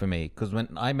home for me, because when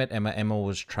I met Emma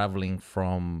was traveling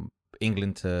from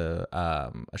England to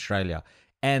Australia,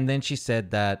 and then she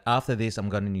said that after this I'm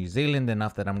going to New Zealand, and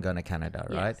after that I'm going to Canada,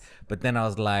 right? Yes. But then I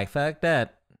was like, fuck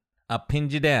that, I'll pin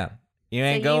you down. You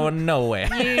ain't So going nowhere.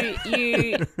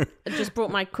 You just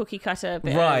brought my cookie cutter a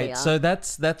bit Right, earlier. so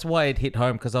that's why it hit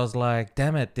home, because I was like,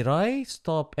 damn it, did I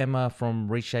stop Emma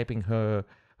from reshaping her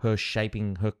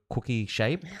cookie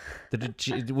shape?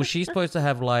 Was she supposed to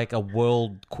have like a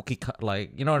world cookie cut,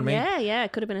 like, you know what I mean? Yeah,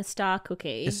 it could have been a star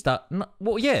cookie.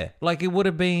 Well, yeah, like it would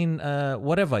have been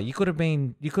whatever. You could have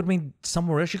been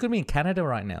somewhere else. You could be in Canada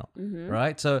right now,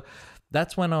 right? So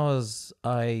that's when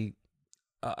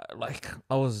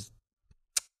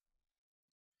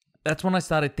that's when I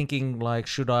started thinking, like,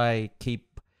 should I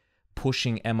keep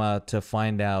pushing Emma to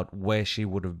find out where she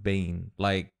would have been?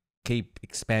 Like, keep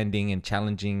expanding and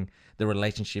challenging the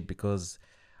relationship, because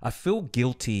I feel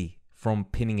guilty from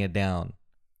pinning her down.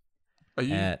 Uh, Are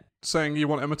you saying you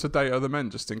want Emma to date other men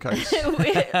just in case? Do you want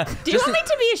me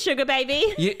to be a sugar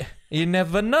baby? You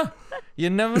never know.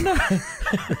 You never know.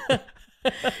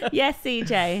 Yes,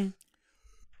 CJ.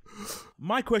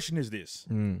 My question is this.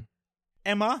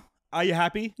 Emma, are you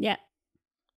happy? Yeah.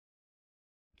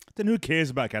 Then who cares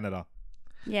about Canada?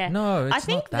 Yeah. No, it's I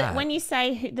think not that. when you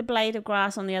say the blade of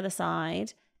grass on the other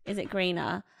side, is it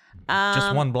greener?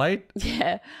 Just one blade?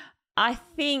 Yeah. I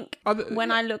think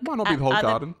when I look might not at be the whole other-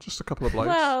 garden, just a couple of blades.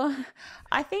 Well,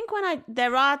 I think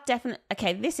there are definite.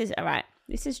 Okay, this is all right.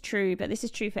 This is true, but this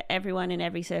is true for everyone in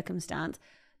every circumstance.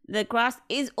 The grass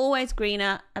is always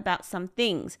greener about some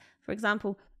things. For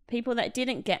example, people that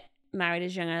didn't get married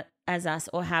as young as us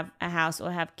or have a house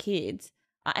or have kids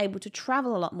are able to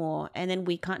travel a lot more, and then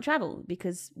we can't travel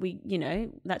because we,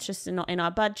 that's just not in our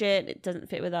budget. It doesn't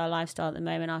fit with our lifestyle at the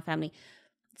moment, our family.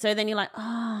 So then you're like,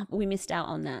 we missed out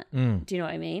on that. Do you know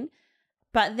what I mean?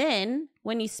 But then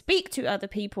when you speak to other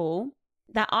people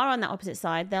that are on that opposite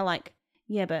side, they're like,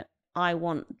 yeah, but I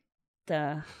want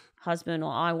the husband,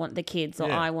 or I want the kids,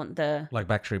 or I want the... Like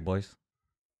Backstreet Boys.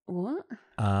 What?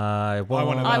 I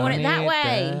want it that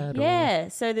way. Yeah.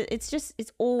 So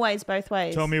it's always both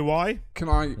ways. Tell me why. Can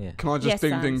I just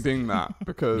ding that?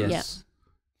 Because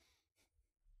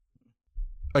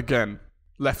again,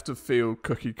 left of field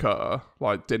cookie cutter,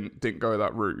 like didn't go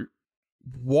that route.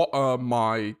 What are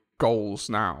my goals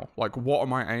now? Like, what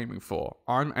am I aiming for?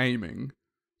 I'm aiming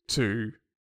to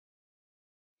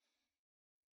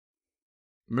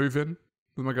move in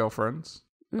with my girlfriends,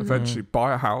 eventually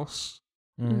buy a house,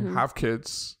 have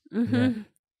kids, live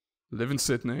in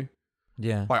Sydney.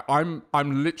 Yeah. Like I'm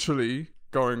literally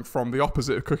going from the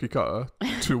opposite of cookie cutter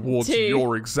towards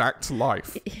your exact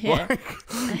life. Yeah. Like,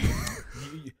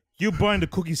 you're buying the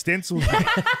cookie stencils.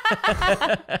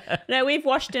 No, we've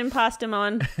washed them, passed them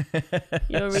on.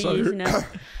 You're reusing them.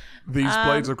 These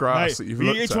blades of grass that you've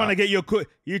looked you're at.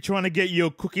 You're trying to get your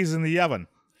cookies in the oven.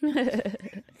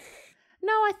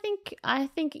 No, I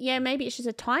think, maybe it's just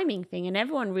a timing thing, and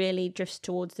everyone really drifts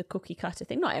towards the cookie cutter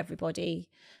thing. Not everybody,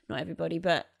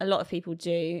 but a lot of people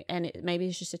do, and maybe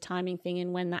it's just a timing thing,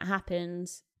 and when that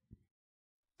happens,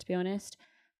 to be honest.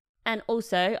 And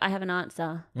also, I have an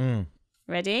answer.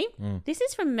 Ready? This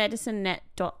is from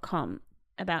medicinenet.com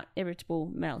about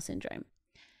irritable bowel syndrome.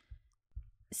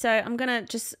 So I'm going to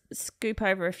just scoop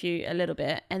over a little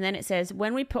bit, and then it says,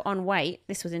 when we put on weight,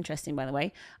 this was interesting, by the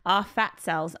way, our fat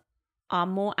cells are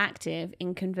more active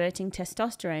in converting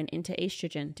testosterone into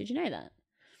estrogen. Did you know that?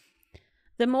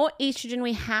 The more estrogen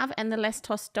we have and the less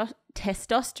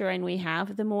testosterone we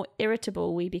have, the more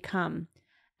irritable we become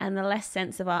and the less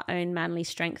sense of our own manly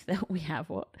strength that we have.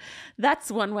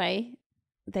 That's one way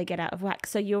they get out of whack.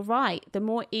 So you're right. The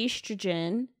more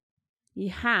estrogen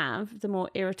you have, the more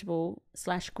irritable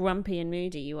 / grumpy and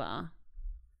moody you are.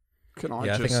 Can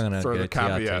I just throw the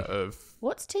caveat of...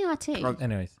 What's TRT?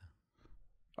 Anyways.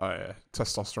 Oh yeah,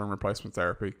 testosterone replacement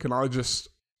therapy. Can I just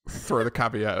throw the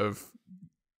caveat of,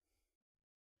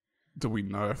 do we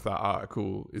know if that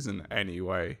article is in any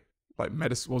way like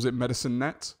was it Medicine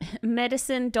Net?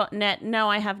 Medicine.net. No,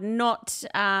 I have not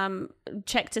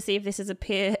checked to see if this is a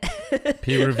peer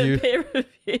review. Peer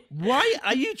review. Why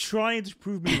are you trying to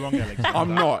prove me wrong, Alex?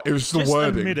 I'm not. It was the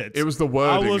wording. It was the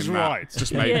wording. I was in that right.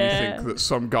 Just made me think that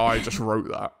some guy just wrote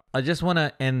that. I just want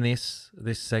to end this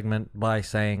segment by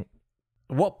saying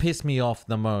what pissed me off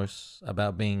the most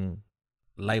about being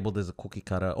labeled as a cookie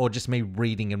cutter, or just me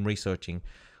reading and researching,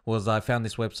 was I found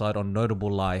this website on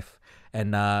Notable Life,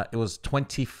 and it was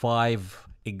 25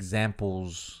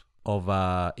 examples of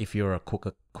if you're a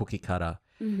cookie cutter.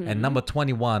 And number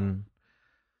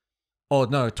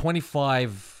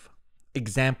 25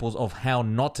 examples of how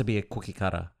not to be a cookie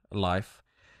cutter life.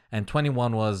 And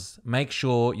 21 was, make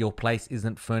sure your place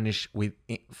isn't furnished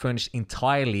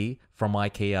entirely from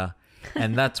IKEA.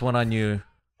 And that's when I knew.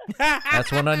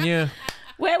 That's when I knew.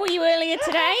 Where were you earlier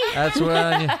today? That's when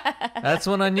I knew. That's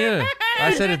when I knew.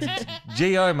 I said it's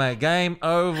G.O., mate. Game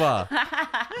over.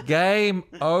 Game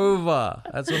over.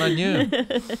 That's when I knew.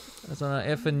 That's when I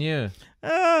effing knew.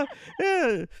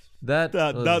 Yeah.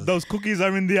 Those cookies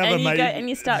are in the oven, mate. And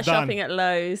you start shopping at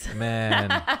Lowe's. Man.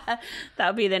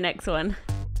 That'll be the next one.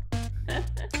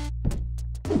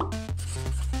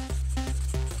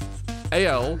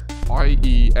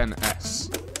 ALIENS.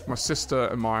 My sister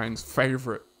and mine's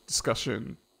favourite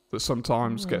discussion that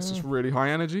sometimes gets us really high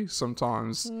energy,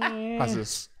 sometimes has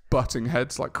us butting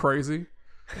heads like crazy.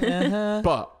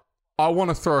 But I want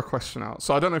to throw a question out.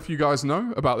 So I don't know if you guys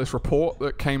know about this report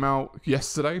that came out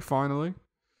yesterday, finally.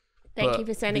 Thank you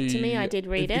for sending it to me. I did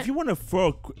read it. If you want to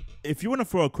throw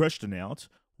a question out,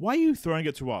 why are you throwing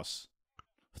it to us?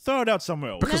 Throw it out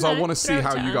somewhere else. Because I want to see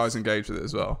how you guys engage with it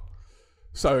as well.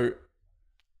 So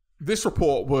this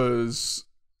report was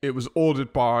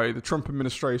ordered by the Trump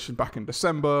administration back in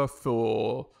December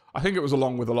for, I think it was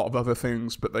along with a lot of other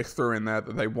things, but they threw in there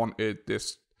that they wanted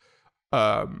this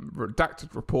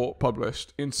redacted report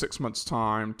published in 6 months'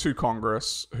 time to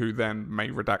Congress, who then may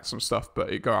redact some stuff,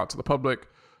 but it go out to the public,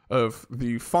 of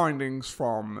the findings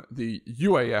from the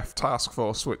UAF task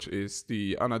force, which is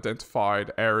the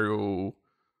unidentified aerial...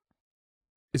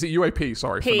 Is it UAP?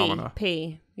 Sorry, phenomena.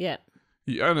 Yeah.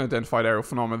 The unidentified aerial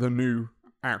phenomena, the new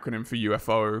acronym for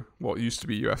UFO, what used to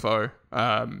be UFO.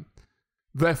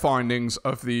 their findings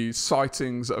of the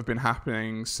sightings that have been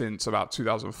happening since about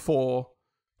 2004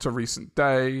 to recent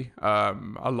day.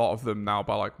 A lot of them now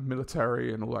by like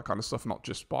military and all that kind of stuff, not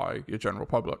just by your general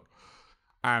public.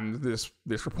 And this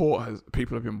report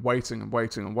people have been waiting and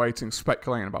waiting and waiting,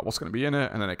 speculating about what's going to be in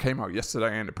it, and then it came out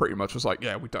yesterday, and it pretty much was like,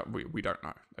 yeah, we don't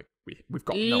know, like we've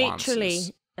got no answers. Literally,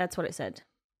 that's what it said.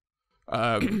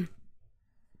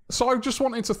 So I just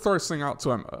wanted to throw something out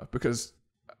to Emma, because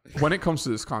when it comes to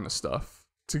this kind of stuff,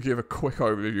 to give a quick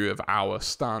overview of our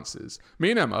stances, me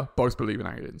and Emma both believe in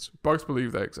aliens, both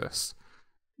believe they exist.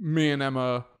 Me and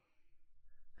Emma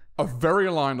are very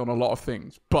aligned on a lot of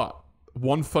things, but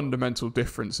one fundamental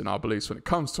difference in our beliefs when it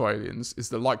comes to aliens is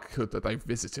the likelihood that they've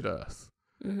visited Earth.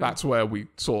 Mm-hmm. That's where we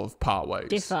sort of part ways.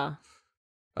 Differ.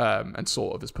 And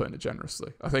sort of is putting it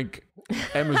generously. I think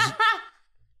Emma's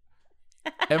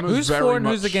who's very for and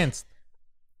much, who's against?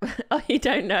 Oh, you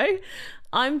don't know?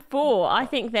 I'm for. I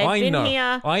think they've been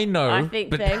here. I know. I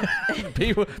think they've...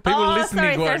 people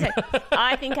listening sorry.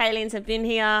 I think aliens have been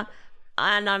here,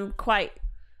 and I'm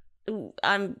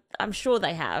sure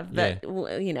they have, but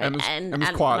you know, Emma's and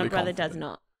quietly my brother confident. does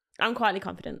not. I'm quietly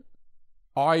confident.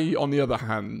 I, on the other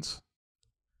hand,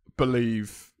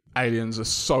 believe aliens are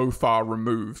so far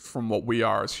removed from what we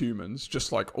are as humans,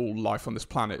 just like all life on this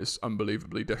planet is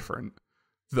unbelievably different,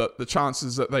 that the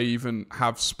chances that they even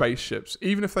have spaceships,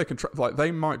 even if they can, like,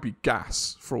 they might be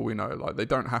gas for all we know. Like, they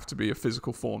don't have to be a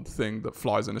physical formed thing that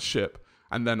flies in a ship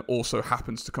and then also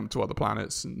happens to come to other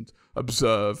planets and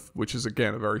observe, which is,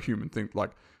 again, a very human thing.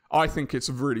 Like, I think it's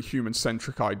a really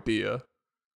human-centric idea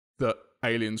that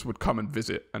aliens would come and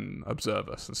visit and observe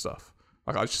us and stuff.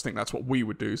 Like, I just think that's what we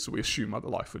would do, so we assume other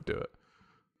life would do it.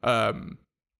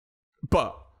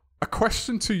 But a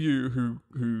question to you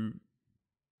who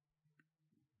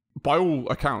by all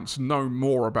accounts know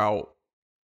more about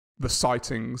the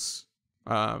sightings,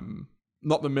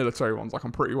 not the military ones, like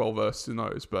I'm pretty well versed in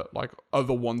those, but like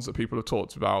other ones that people have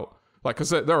talked about, like, because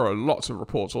there are lots of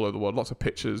reports all over the world, lots of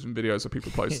pictures and videos of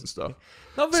people post and stuff.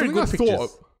 Not very good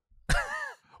pictures.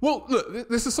 Well, look,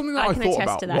 this is something that I can thought attest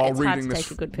about to that. while It's hard reading to this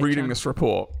take a good picture. reading this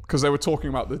report, because they were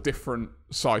talking about the different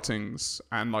sightings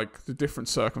and like the different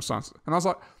circumstances, and I was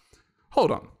like, hold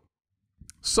on.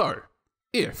 So,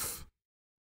 if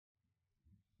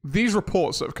these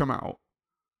reports that have come out,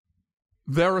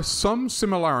 there are some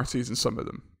similarities in some of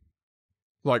them,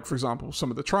 like for example,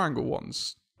 some of the triangle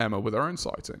ones, Emma with her own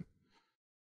sighting.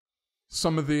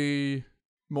 Some of the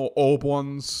more orb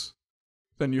ones.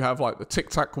 Then you have like the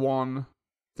Tic Tac one.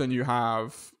 Then you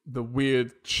have the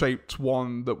weird shaped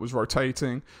one that was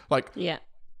rotating. Like, yeah.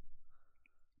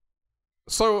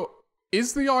 So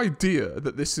is the idea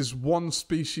that this is one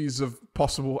species of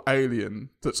possible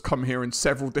alien that's come here in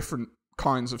several different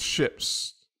kinds of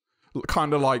ships,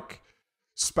 kind of like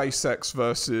SpaceX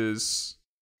versus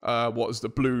what is the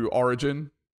Blue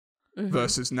Origin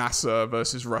versus NASA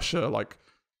versus Russia? Like,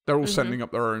 they're all sending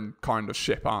up their own kind of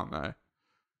ship, aren't they?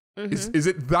 Is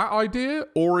it that idea,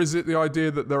 or is it the idea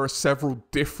that there are several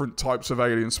different types of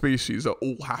alien species that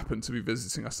all happen to be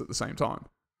visiting us at the same time?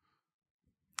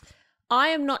 I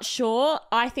am not sure.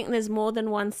 I think there's more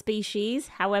than one species.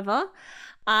 However,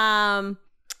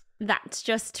 that's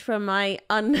just from my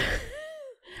I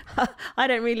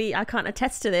can't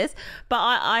attest to this, but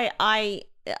I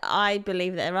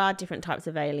believe that there are different types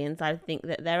of aliens. I think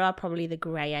that there are probably the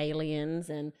grey aliens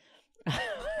and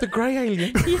the grey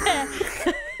aliens. Yeah.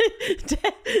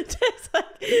 Just like,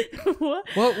 what?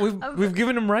 Well, we've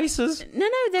given them races. No,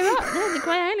 they're the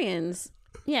grey aliens.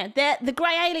 Yeah, the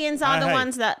grey aliens are the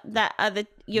ones that are the.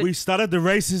 We started the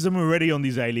racism already on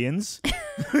these aliens.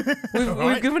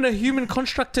 We've given a human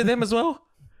construct to them as well.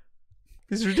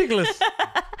 It's ridiculous.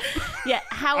 Yeah.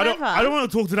 However, I don't want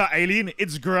to talk to that alien.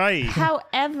 It's grey.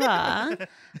 However,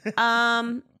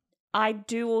 I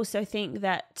do also think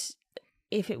that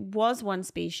if it was one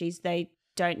species, they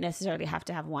don't necessarily have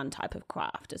to have one type of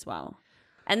craft as well.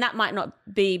 And that might not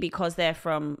be because they're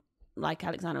from, like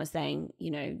Alexander was saying,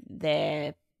 you know,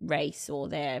 their race or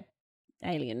their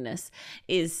alienness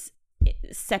is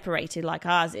separated like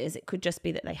ours is. It could just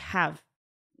be that they have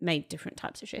made different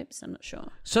types of ships. I'm not sure.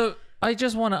 So I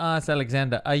just want to ask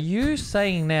Alexander, are you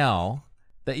saying now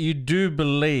that you do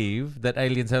believe that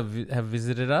aliens have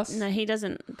visited us? No, he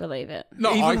doesn't believe it.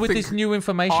 No, even with this new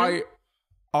information?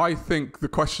 I think the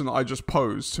question that I just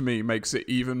posed to me makes it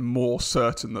even more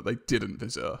certain that they didn't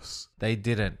visit us. They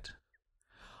didn't.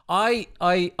 I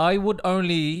would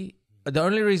only... The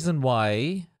only reason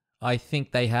why I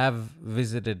think they have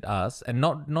visited us, and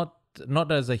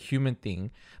not as a human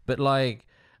thing, but like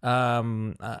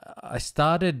I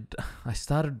started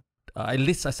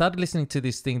listening to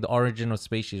this thing, The Origin of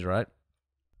Species, right?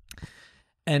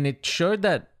 and it showed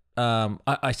that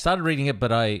I started reading it,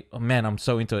 but I'm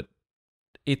so into it.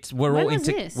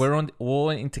 We're all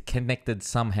interconnected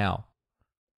somehow,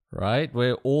 right?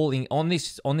 We're all on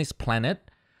this planet.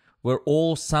 We're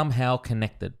all somehow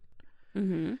connected.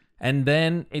 Mm-hmm. And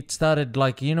then it started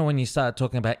like, when you start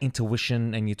talking about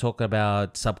intuition and you talk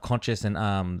about subconscious and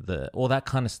all that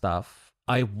kind of stuff,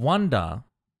 I wonder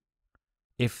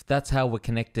if that's how we're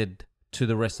connected to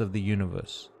the rest of the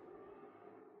universe.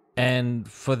 And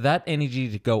for that energy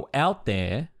to go out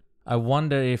there, I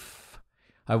wonder if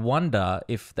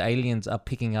the aliens are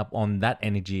picking up on that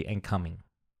energy and coming.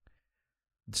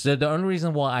 So the only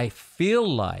reason why I feel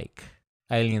like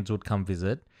aliens would come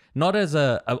visit, not as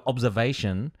a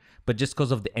observation, but just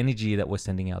because of the energy that we're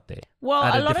sending out there. Well,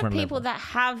 a lot of people that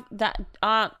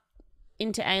are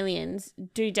into aliens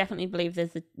do definitely believe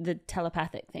there's the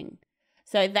telepathic thing.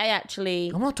 So they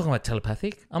actually... I'm not talking about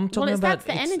telepathic. I'm talking about... that's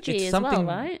the energy as well,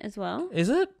 right? As well. Is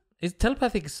it? Is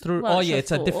telepathic is through... Well,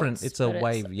 it's a different... It's a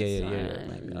wave. Yeah.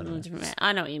 Maybe,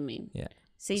 I know what you mean. Yeah.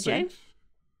 CJ?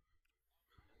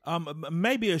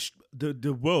 Maybe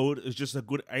the world is just a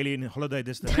good alien holiday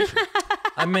destination.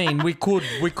 I mean, we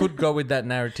could go with that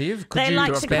narrative. Could They you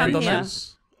like to expand come on here.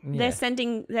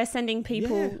 that? They're sending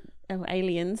people,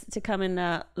 aliens, to come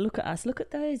and look at us. Look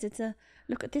at those.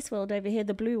 Look at this world over here,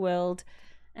 the blue world,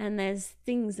 and there's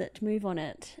things that move on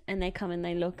it, and they come and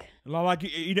they look. Like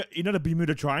you know the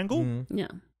Bermuda Triangle? Yeah.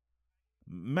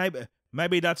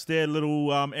 Maybe that's their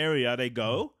little area they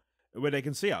go where they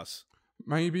can see us.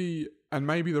 Maybe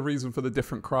the reason for the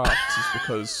different crafts is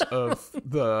because of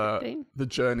the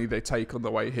journey they take on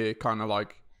the way here. Kind of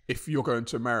like if you're going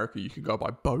to America, you can go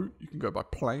by boat, you can go by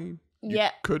plane. You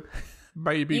could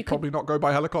probably not go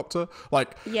by helicopter.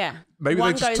 Like maybe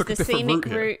one they just took a different route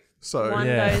here. So one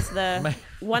goes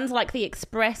one's like the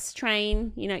express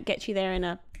train. it gets you there in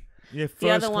a. Yeah, the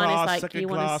other one is like you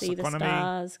want to see economy. The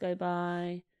stars go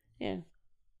by. Yeah.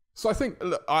 So I think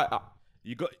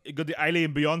you got the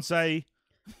alien Beyonce.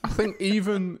 I think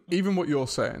even what you're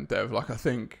saying, Dev, like I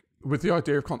think with the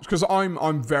idea of consciousness, because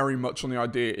I'm very much on the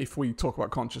idea, if we talk about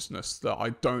consciousness, that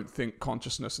I don't think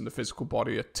consciousness and the physical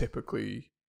body are typically,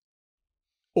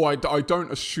 or I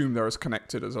don't assume they're as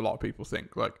connected as a lot of people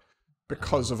think. Like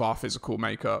because of our physical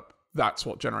makeup, that's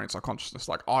what generates our consciousness.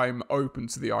 Like I'm open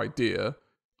to the idea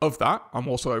of that. I'm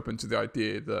also open to the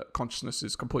idea that consciousness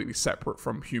is completely separate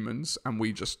from humans and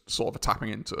we just sort of are tapping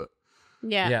into it.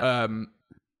 Yeah.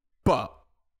 But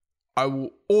I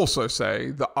will also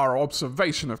say that our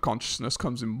observation of consciousness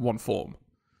comes in one form.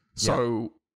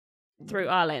 So through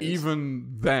our lens.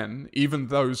 Even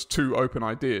those two open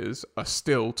ideas are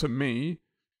still, to me,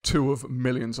 two of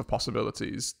millions of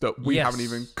possibilities that we haven't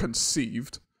even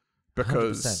conceived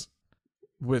because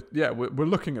 100%. we're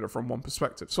looking at it from one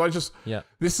perspective. So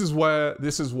this is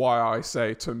why I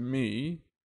say, to me,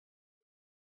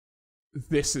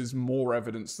 this is more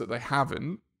evidence that they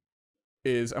haven't.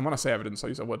 And when I say evidence, I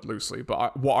use that word loosely,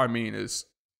 but what I mean is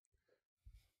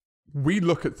we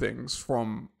look at things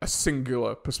from a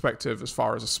singular perspective as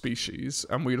far as a species,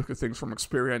 and we look at things from an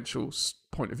experiential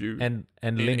point of view and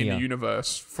linear. In the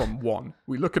universe from one.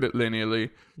 We look at it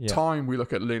linearly. Time, we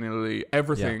look at linearly.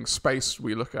 Everything, space,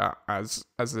 we look at as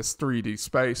this 3D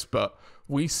space, but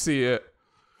we see it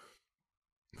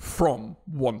from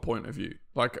one point of view.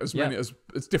 Like as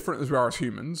different as we are as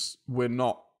humans, we're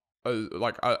not.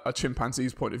 Like a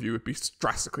chimpanzee's point of view would be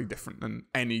drastically different than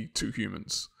any two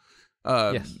humans.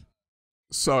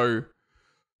 So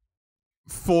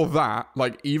for that,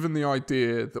 like even the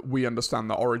idea that we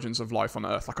understand the origins of life on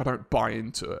Earth, like I don't buy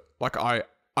into it. Like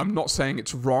I'm not saying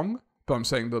it's wrong, but I'm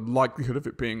saying the likelihood of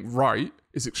it being right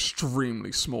is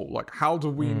extremely small. Like how do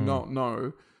we not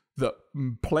know that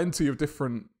plenty of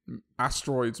different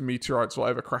asteroids, meteorites,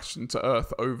 whatever, crashed into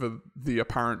Earth over the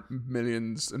apparent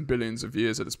millions and billions of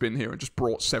years that it's been here and just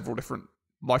brought several different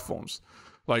life forms?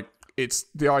 Like it's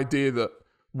the idea that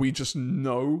we just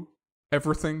know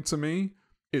everything, to me,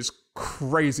 is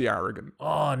crazy arrogant.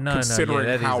 Oh no,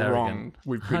 considering how arrogant. Wrong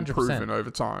we've been 100%. proven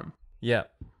over time. Yeah,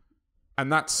 and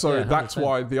that's that's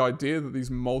why the idea that these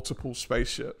multiple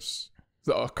spaceships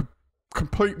that are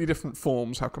completely different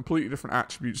forms, have completely different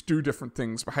attributes, do different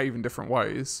things, behave in different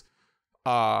ways,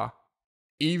 are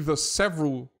either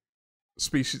several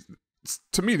species.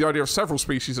 To me, the idea of several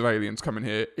species of aliens coming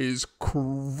here is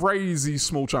crazy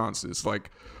small chances,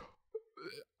 like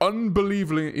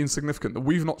unbelievably insignificant, that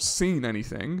we've not seen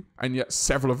anything, and yet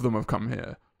several of them have come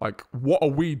here. Like, what are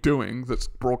we doing that's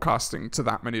broadcasting to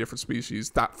that many different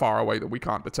species that far away that we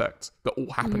can't detect, that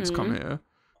all happen to come here?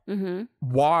 Mm-hmm.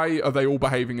 Why are they all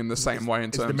behaving in the same way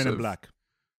in terms of... It's the Men in Black.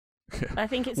 I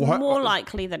think it's more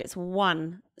likely that it's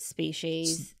one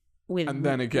species with, and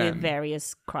then again, with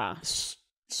various crafts.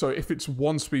 So if it's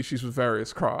one species with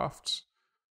various crafts,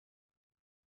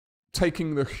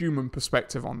 taking the human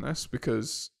perspective on this,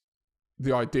 because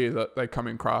the idea that they come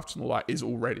in crafts and all that is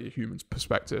already a human's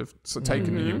perspective. So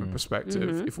taking the human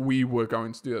perspective, if we were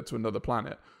going to do that to another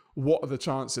planet, what are the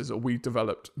chances that we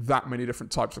developed that many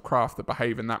different types of craft that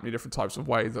behave in that many different types of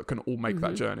ways that can all make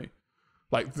that journey?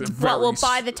 Like well,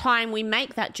 by the time we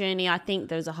make that journey, I think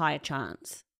there's a higher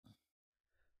chance.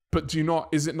 But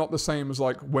is it not the same as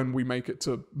like when we make it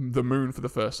to the moon for the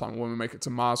first time, or when we make it to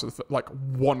Mars for like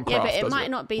one craft? Yeah, but it might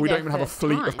not be. We don't even have a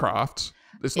fleet of crafts.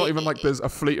 It's not even like there's a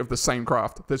fleet of the same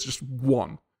craft. There's just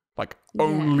one, like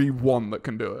only one that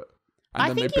can do it, and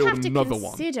then they build another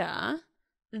one. I think you have to consider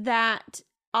that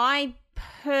I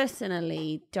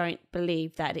personally don't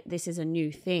believe that this is a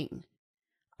new thing.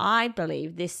 I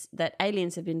believe that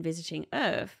aliens have been visiting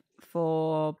Earth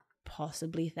for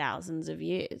possibly thousands of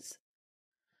years.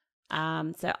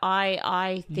 So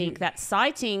I think that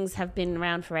sightings have been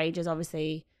around for ages,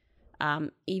 obviously,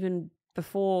 even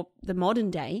before the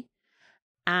modern day.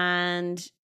 And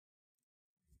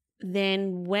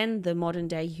then when the modern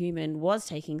day human was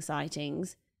taking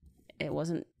sightings, it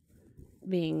wasn't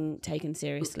being taken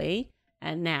seriously.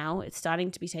 And now it's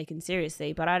starting to be taken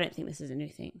seriously, but I don't think this is a new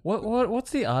thing. What's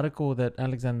the article that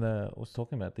Alexander was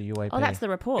talking about, the UAP? Oh, that's the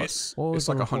report. It's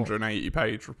like a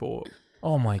 180-page report.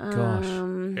 Oh my gosh.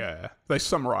 Yeah. They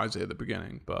summarize it at the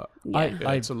beginning, but... I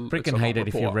freaking hate it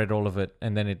if you read all of it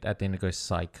and then at the end it goes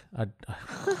psych.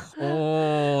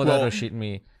 That'll shit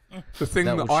me. The thing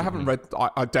that I haven't read...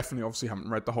 I definitely obviously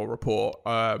haven't read the whole report.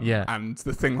 And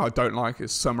the thing I don't like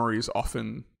is summaries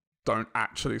often don't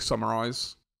actually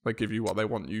summarize. They give you what they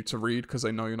want you to read because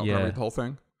they know you're not going to read the whole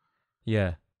thing.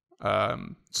 Yeah.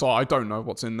 So I don't know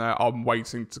what's in there. I'm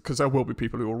waiting because there will be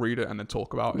people who will read it and then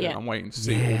talk about it. I'm waiting to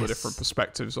see all the different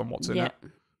perspectives on what's in it.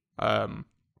 I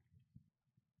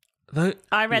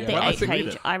read the 8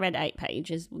 page. I read 8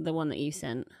 pages, the one that you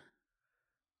sent.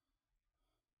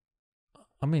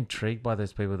 I'm intrigued by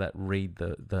those people that read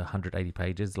the 180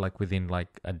 pages like within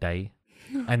like a day,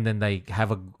 and then they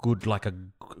have a good like a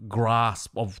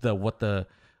grasp of what the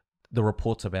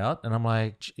report's about, and I'm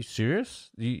like, you serious?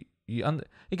 You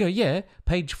go, yeah,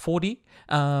 page 40,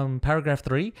 paragraph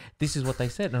 3, this is what they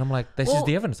said. And I'm like, this is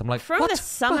the evidence. I'm like, from the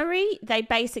summary, they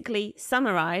basically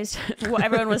summarized what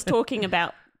everyone was talking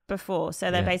about before.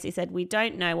 So they basically said, we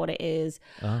don't know what it is.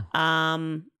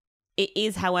 It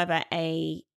is, however,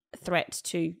 a threat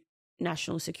to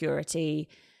national security.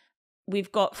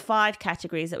 We've got 5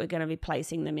 categories that we're going to be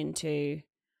placing them into.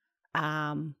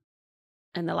 And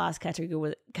the last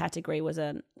category was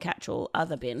a catch-all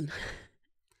other bin.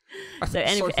 So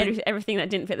everything that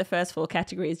didn't fit the first 4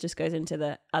 categories just goes into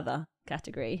the other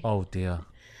category. Oh dear.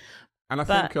 And I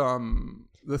think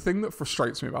the thing that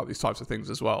frustrates me about these types of things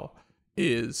as well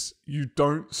is you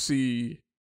don't see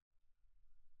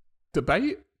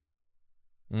debate.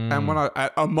 And when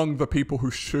among the people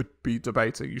who should be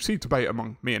debating, you see debate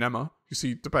among me and Emma. You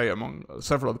see debate among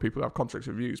several other people who have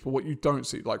contradictory views. But what you don't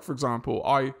see, like for example,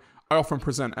 I often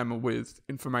present Emma with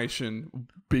information,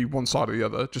 be one side or the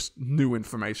other, just new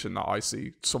information that I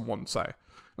see someone say. And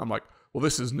I'm like, well,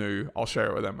 this is new. I'll share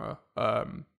it with Emma,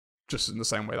 just in the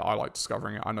same way that I like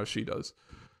discovering it. I know she does.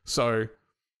 So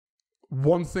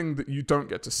one thing that you don't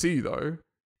get to see, though,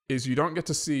 is you don't get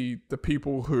to see the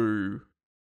people who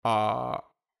are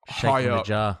high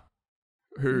up,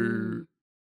 who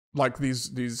like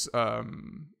these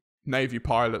Navy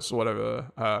pilots or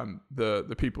whatever,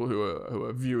 the people who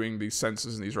are viewing these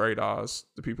sensors and these radars,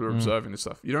 the people who are observing this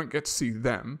stuff. You don't get to see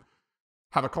them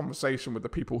have a conversation with the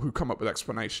people who come up with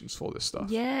explanations for this stuff.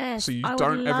 Yes, so you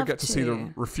don't ever get to see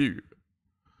them refute.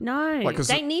 No,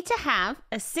 they need to have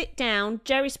a sit down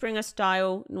Jerry Springer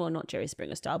style. Well, not Jerry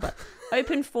Springer style, but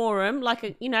open forum, like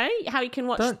how you can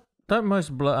watch. Don't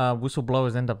most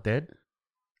whistleblowers end up dead?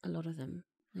 A lot of them.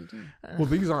 They do. Well,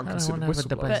 these aren't considered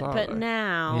whistleblowers, but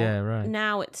now, right.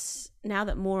 Now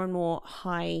that more and more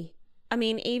high. I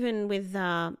mean, even with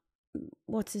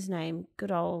what's his name?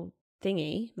 Good old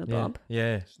thingy, Bob.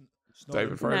 Yeah.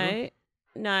 David Fraser.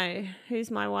 No.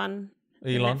 Who's my one?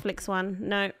 Elon. The Netflix one.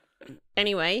 No.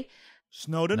 Anyway.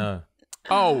 Snowden. No.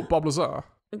 Oh, Bob Lazar.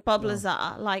 Bob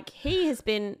Lazar. Like he has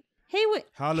been. He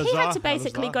had to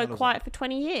basically go quiet for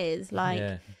 20 years. Like,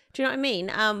 do you know what I mean?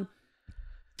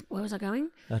 Where was I going?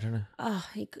 I don't know. Oh,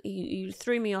 you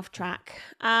threw me off track.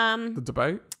 The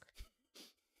debate?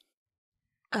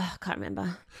 I can't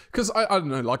remember. Because I don't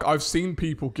know, like I've seen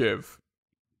people give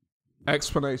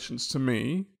explanations to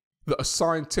me that are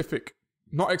scientific,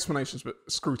 not explanations, but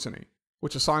scrutiny,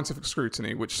 which are scientific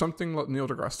scrutiny, which something like Neil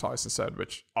deGrasse Tyson said,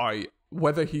 which I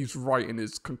whether he's right in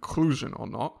his conclusion or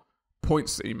not,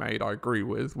 points that he made I agree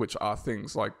with, which are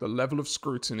things like the level of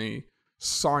scrutiny,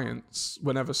 science,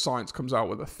 whenever science comes out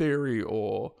with a theory,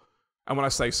 and when I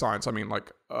say science, I mean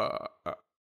like a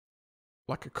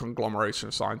conglomeration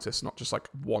of scientists, not just like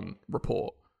one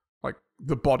report, like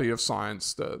the body of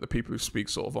science, the people who speak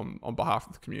sort of on behalf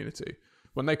of the community.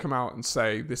 When they come out and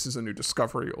say this is a new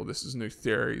discovery or this is a new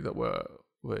theory that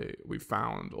we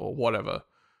found or whatever,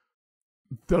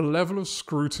 the level of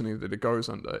scrutiny that it goes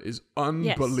under is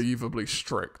unbelievably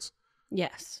strict.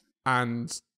 Yes.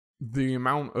 And the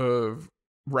amount of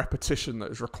repetition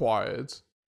that is required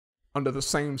under the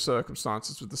same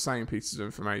circumstances with the same pieces of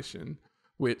information,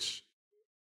 which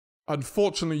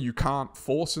unfortunately you can't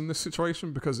force in this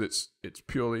situation because it's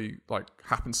purely like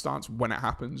happenstance. When it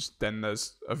happens, then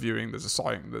there's a viewing, there's a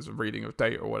sighting, there's a reading of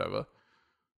data or whatever.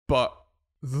 But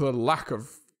the lack of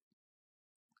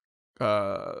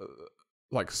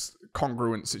like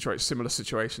congruent situations, similar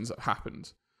situations that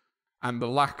happened, and the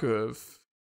lack of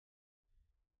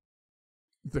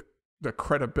the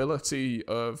credibility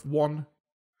of one,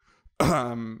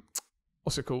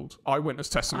 what's it called? Eyewitness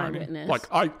testimony. Eyewitness.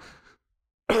 Like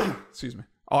excuse me.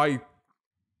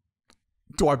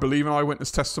 Do I believe in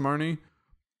eyewitness testimony?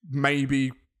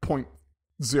 Maybe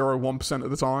 0.01% of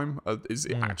the time is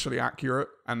it actually accurate,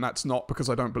 and that's not because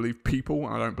I don't believe people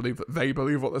and I don't believe that they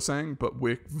believe what they're saying, but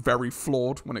we're very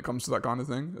flawed when it comes to that kind of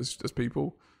thing as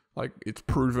people. Like, it's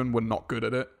proven we're not good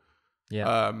at it.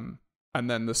 Yeah. And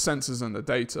then the sensors and the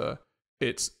data,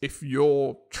 it's if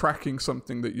you're tracking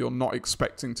something that you're not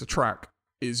expecting to track,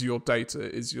 is your data,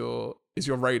 is your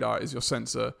radar, is your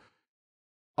sensor.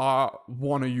 Are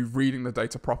you reading the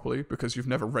data properly because you've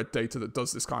never read data that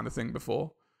does this kind of thing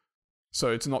before? So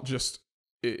it's not just,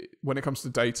 when it comes to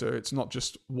data, it's not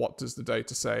just what does the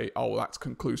data say, oh, that's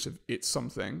conclusive, it's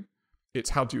something. It's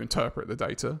how do you interpret the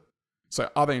data? So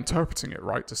are they interpreting it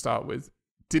right to start with?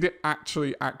 Did it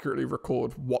actually accurately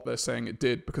record what they're saying it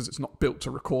did? Because it's not built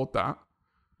to record that.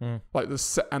 Like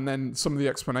this, and then some of the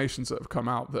explanations that have come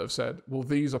out that have said, well,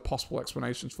 these are possible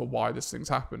explanations for why this thing's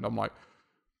happened. I'm like,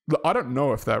 look, I don't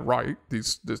know if they're right.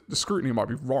 The scrutiny might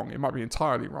be wrong. It might be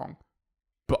entirely wrong.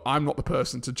 But I'm not the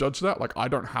person to judge that. Like, I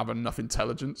don't have enough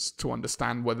intelligence to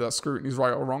understand whether that scrutiny is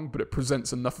right or wrong, but it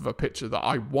presents enough of a picture that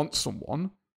I want someone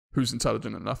who's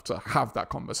intelligent enough to have that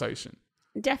conversation.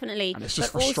 Definitely. And it's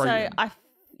just but frustrating. Also,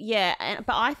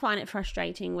 but I find it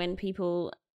frustrating when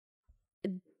people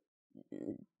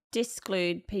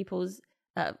disclude people's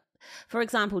for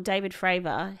example, David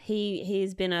Fravor,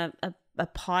 he's been a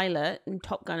pilot in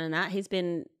Top Gun and that. He's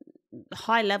been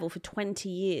high level for 20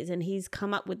 years and he's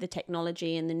come up with the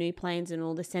technology and the new planes and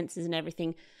all the sensors and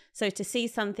everything. So to see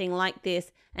something like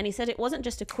this, and he said it wasn't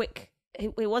just a quick,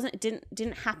 it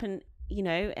didn't happen,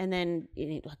 and then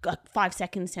like 5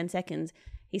 seconds, 10 seconds.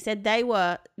 He said they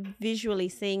were visually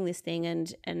seeing this thing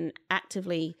and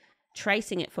actively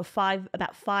tracing it for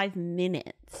about 5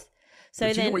 minutes. So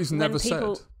but then, you know what he's never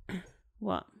said?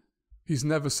 What? He's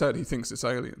never said he thinks it's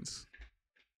aliens.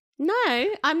 No,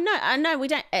 I know we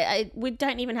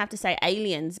don't even have to say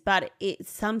aliens, but it's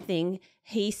something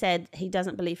he said he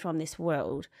doesn't believe from this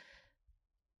world,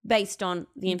 based on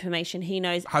the information he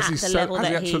knows Has he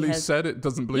actually said it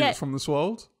doesn't believe it's from this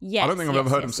world? Yes. I don't think I've ever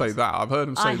heard him say that. I've heard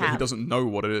him say that he doesn't know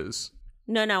what it is.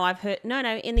 No, I've heard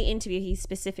in the interview he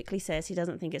specifically says he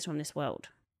doesn't think it's from this world.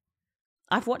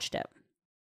 I've watched it.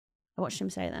 I watched him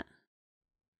say that.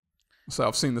 So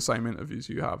I've seen the same interviews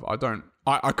you have.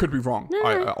 I could be wrong.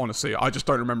 No. Honestly, I just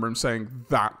don't remember him saying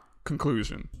that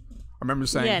conclusion. I remember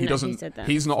saying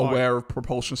he's not aware of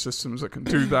propulsion systems that can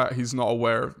do that. He's not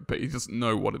aware of, but he doesn't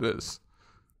know what it is.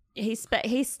 He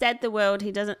said the word.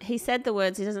 He said the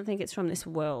words. He doesn't think it's from this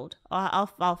world.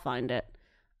 I'll find it.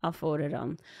 I'll forward it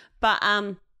on. But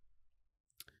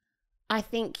I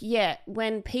think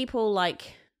when people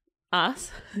like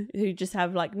us who just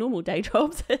have like normal day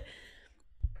jobs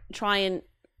try and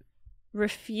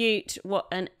refute what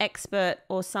an expert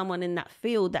or someone in that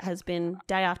field that has been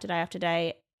day after day after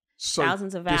day,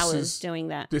 thousands of hours doing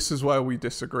that. This is where we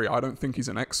disagree. I don't think he's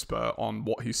an expert on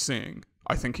what he's seeing.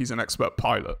 I think he's an expert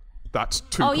pilot. That's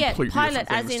two completely different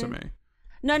things to me.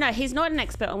 No, he's not an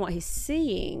expert on what he's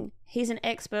seeing. He's an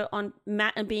expert on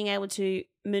being able to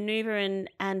maneuver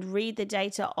and read the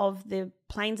data of the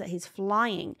planes that he's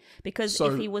flying. Because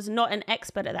if he was not an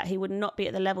expert at that, he would not be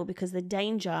at the level, because the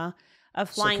danger of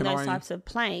flying those types of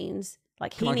planes,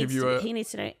 like he needs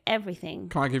to know everything.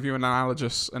 Can I give you an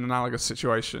analogous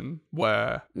situation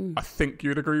where I think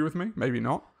you'd agree with me, maybe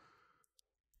not?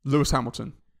 Lewis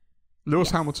Hamilton.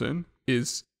 Hamilton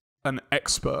is an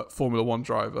expert Formula One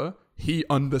driver. He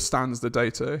understands the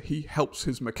data. He helps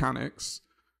his mechanics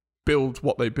build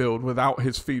what they build. Without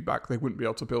his feedback, they wouldn't be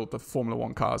able to build the Formula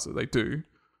One cars that they do.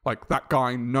 Like, that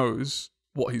guy knows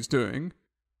what he's doing.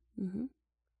 Mm-hmm.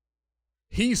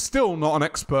 He's still not an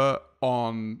expert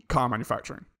on car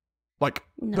manufacturing. Like,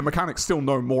 the mechanics still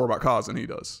know more about cars than he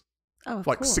does. Oh, of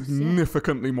like, course,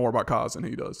 significantly more about cars than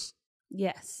he does.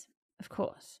 Yes, of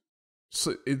course.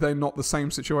 So they're not the same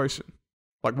situation.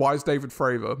 Like, why is David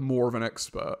Fravor more of an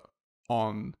expert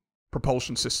on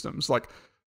propulsion systems? Like,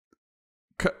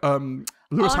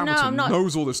 Lewis Hamilton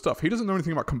knows all this stuff. He doesn't know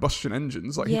anything about combustion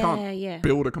engines. Like, he can't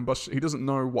build a combustion. He doesn't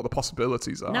know what the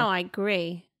possibilities are. No, I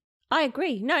agree.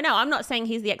 No, I'm not saying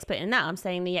he's the expert in that. I'm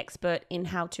saying the expert in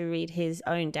how to read his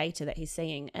own data that he's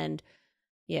seeing. And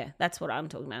yeah, that's what I'm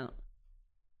talking about.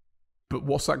 But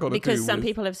what's that got to do because some with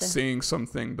people have said, seeing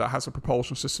something that has a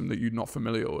propulsion system that you're not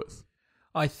familiar with?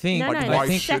 I think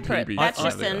why should he be that's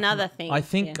just another thing. I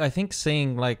think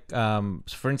seeing, like,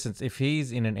 for instance, if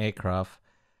he's in an aircraft,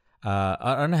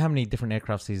 I don't know how many different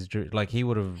aircrafts he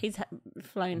would have. He's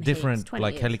flown different,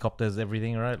 like, years. helicopters,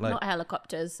 everything, right? Like, not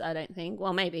helicopters, I don't think.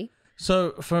 Well, maybe.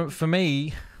 So for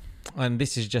me, and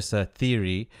this is just a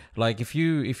theory, like, if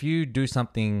you do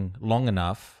something long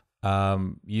enough,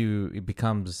 it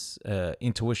becomes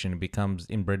intuition. It becomes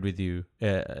inbred with you.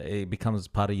 It becomes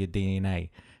part of your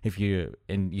DNA.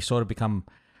 You sort of become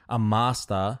a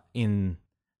master in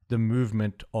the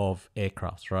movement of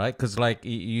aircrafts, right? Because, like,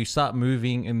 you start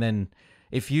moving, and then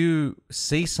if you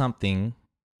see something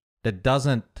that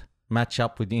doesn't match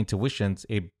up with the intuitions,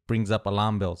 it brings up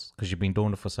alarm bells because you've been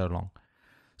doing it for so long.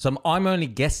 So I'm only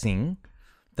guessing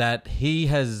that he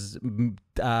has done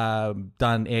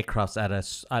aircrafts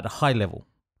at a high level,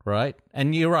 right?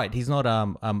 And you're right, he's not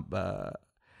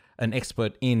an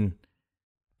expert in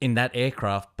that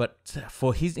aircraft, but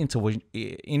for his intuition,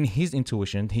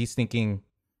 he's thinking,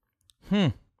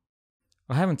 I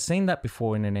haven't seen that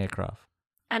before in an aircraft.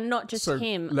 And not just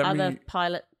him, other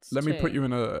pilots. Let me put you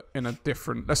in a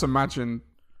different. Let's imagine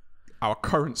our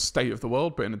current state of the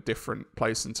world, but in a different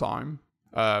place and time.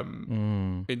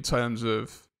 In terms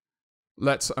of,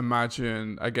 let's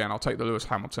imagine again. I'll take the Lewis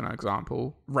Hamilton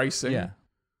example. Racing,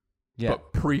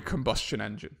 but pre-combustion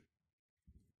engine.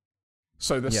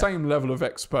 So the same level of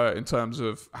expert in terms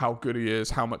of how good he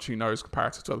is, how much he knows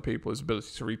comparative to other people, his ability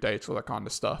to read data, all that kind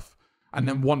of stuff. And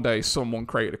then one day someone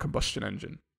created a combustion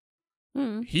engine.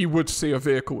 He would see a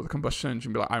vehicle with a combustion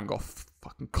engine and be like, I haven't got a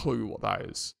fucking clue what that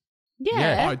is.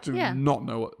 Yeah. I do not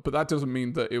know what, but that doesn't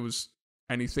mean that it was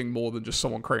anything more than just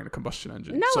someone creating a combustion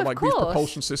engine. No, so of like course. These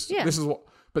propulsion systems, this is what,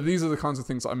 but these are the kinds of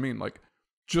things that I mean. Like,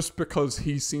 just because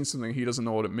he's seen something he doesn't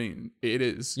know what it means,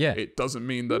 it doesn't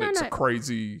mean that it's a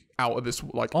crazy out of this,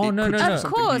 like, no.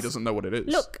 something he doesn't know what it is.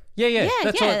 Look,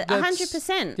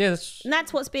 100%. Yeah, and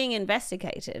that's what's being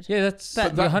investigated. Yeah, you're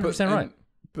 100% right.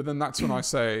 But then that's when I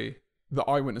say the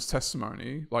eyewitness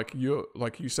testimony, like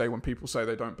you say when people say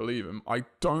they don't believe him, I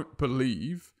don't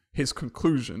believe his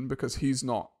conclusion because he's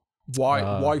not.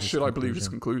 Why should I believe his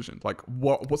conclusion? Like,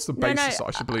 what's the basis that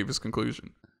I should believe his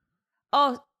conclusion?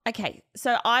 Oh, okay.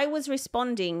 So I was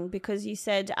responding because you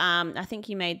said, I think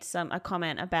you made a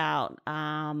comment about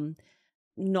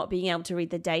not being able to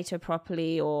read the data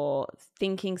properly, or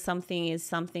thinking something is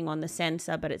something on the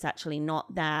sensor, but it's actually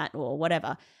not that, or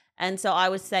whatever. And so I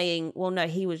was saying, well, no,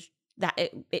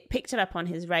 it picked it up on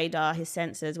his radar, his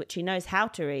sensors, which he knows how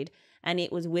to read, and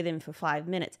it was with him for 5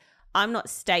 minutes. I'm not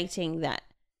stating that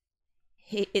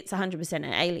it's 100% an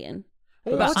alien.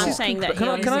 But I'm saying that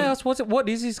can I ask, what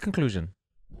is his conclusion?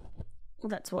 Well,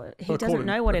 that's what he doesn't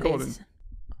know what it is.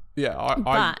 Yeah,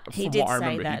 but he did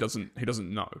say that he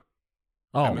doesn't know.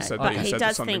 Oh, Emma said that he said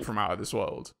it's something from out of this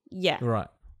world. Yeah, right.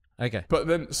 Okay. But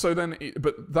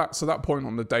that point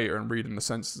on the data and reading the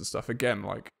sensors and stuff, again,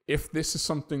 like, if this is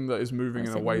something that is moving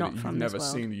in a way that you've never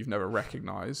seen, that you've never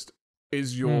recognized,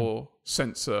 is your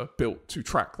sensor built to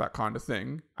track that kind of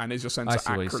thing? And is your sensor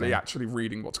accurately actually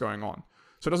reading what's going on?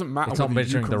 So it doesn't matter whether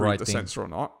you can read the sensor or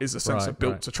not. Is the sensor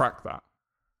built to track that?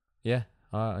 Yeah.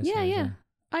 I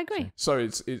agree. So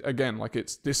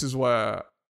this is where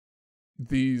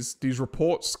these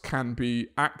reports can be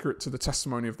accurate to the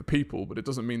testimony of the people, but it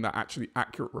doesn't mean they're actually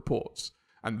accurate reports.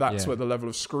 And that's where the level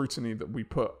of scrutiny that we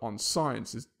put on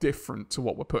science is different to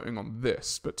what we're putting on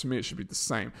this. But to me, it should be the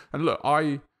same. And look,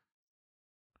 I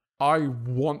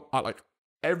like,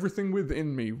 everything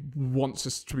within me wants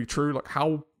this to be true. Like,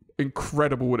 how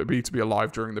incredible would it be to be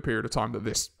alive during the period of time that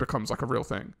this becomes like a real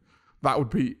thing? That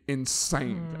would be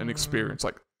insane an experience.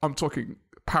 Like, I'm talking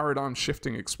paradigm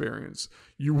shifting experience.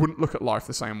 You wouldn't look at life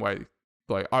the same way.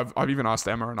 Like, I've even asked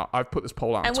Emma, and I've put this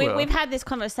poll out on Twitter. And we've had this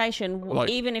conversation. Like,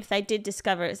 even if they did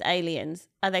discover it's aliens,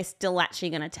 are they still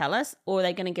actually going to tell us, or are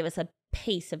they going to give us a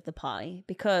piece of the pie,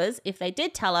 because if they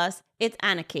did tell us, it's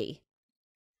anarchy.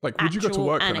 Like, would you go to Actual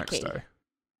work anarchy. the next day?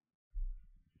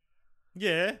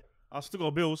 Yeah, I still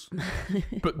got bills.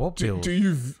 But What do bills?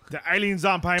 you The aliens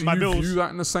aren't paying do my you bills. view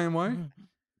that in the same way?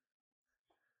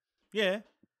 Yeah.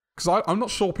 Because I'm not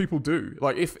sure people do.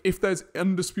 Like, if there's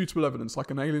indisputable evidence, like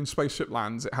an alien spaceship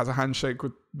lands, it has a handshake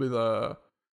with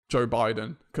Joe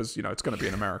Biden, because, you know, it's going to be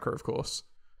in America, of course.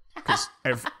 Because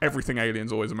everything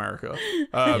alien's always America.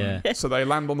 So they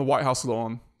land on the White House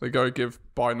lawn. They go give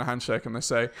Biden a handshake and they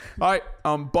say, "Hi,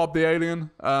 I'm Bob the alien.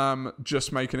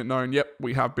 Just making it known, yep,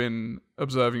 we have been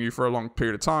observing you for a long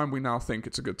period of time. We now think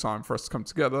it's a good time for us to come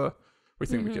together. We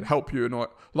think we can help you." And all.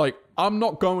 Like, I'm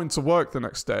not going to work the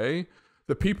next day.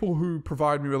 The people who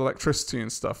provide me with electricity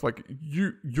and stuff, like,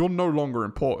 you're no longer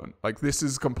important. Like, this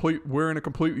is we're in a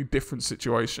completely different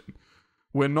situation.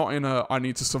 We're not in a I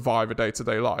need to survive a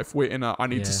day-to-day life. We're in a I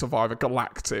need to survive a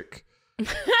galactic.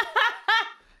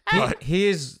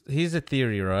 Here's a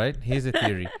theory, right? Here's a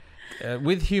theory.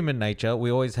 With human nature, we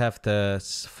always have to,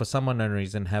 for some unknown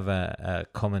reason, have a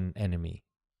common enemy.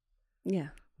 Yeah.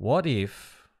 What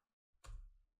if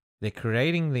they're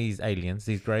creating these aliens,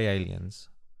 these grey aliens,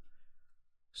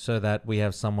 so that we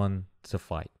have someone to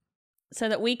fight? So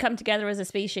that we come together as a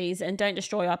species and don't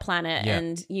destroy our planet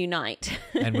and unite.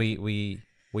 And we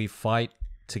fight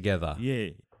together. Yeah.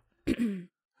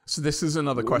 So this is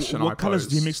another question I What colours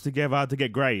do you posed. mix together to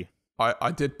get grey?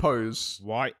 I did pose.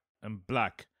 White and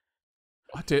black.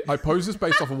 I posed this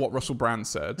based off of what Russell Brand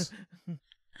said.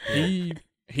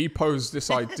 He posed this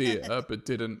idea, but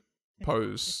didn't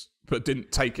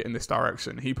take it in this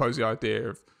direction. He posed the idea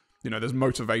of, you know, there's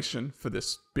motivation for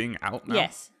this being out now.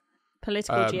 Yes.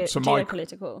 Political,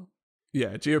 geopolitical. Yeah,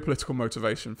 geopolitical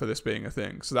motivation for this being a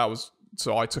thing.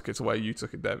 So I took it to where you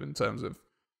took it, Dev, in terms of,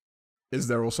 is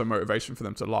there also motivation for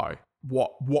them to lie?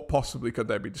 What possibly could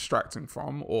they be distracting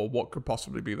from, or what could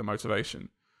possibly be the motivation?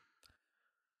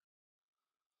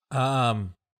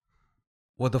 Well,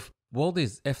 the world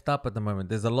is effed up at the moment.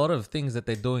 There's a lot of things that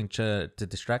they're doing to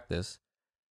distract us.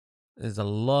 There's a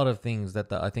lot of things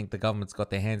that I think the government's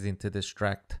got their hands in to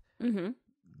distract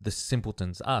the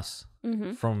simpletons, us,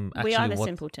 from actually we are the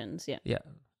simpletons, yeah. Yeah.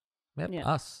 Yep, Yeah.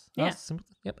 us. Yeah. Us,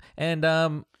 simpletons. Yep. And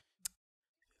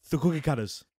The cookie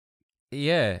cutters.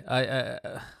 yeah,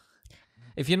 I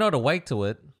if you're not awake to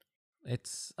it,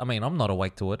 I'm not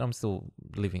awake to it. I'm still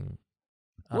living.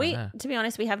 I don't know. To be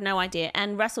honest, we have no idea.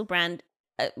 And Russell Brand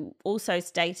also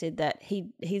stated that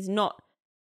he's not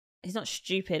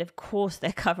stupid. Of course,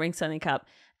 they're covering something up,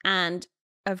 and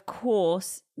of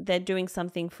course, they're doing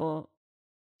something for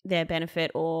their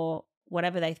benefit or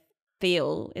whatever they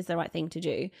feel is the right thing to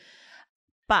do.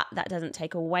 But that doesn't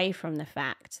take away from the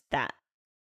fact that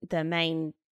the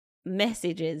main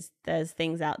message is there's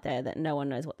things out there that no one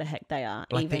knows what the heck they are.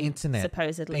 Like even the internet.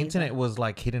 supposedly. The internet was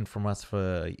like hidden from us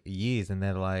for years, and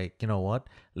they're like, you know what?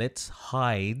 Let's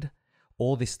hide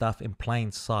all this stuff in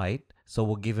plain sight, so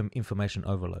we'll give them information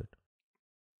overload.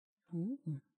 Ooh.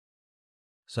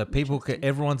 So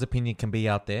everyone's opinion can be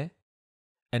out there,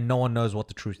 and no one knows what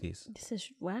the truth is. This is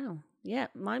wow. Yeah,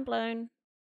 mind blown.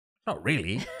 Not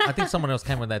really. I think someone else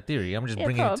came with that theory. I'm just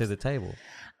bringing it to the table.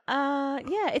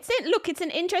 Yeah, it's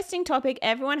an interesting topic.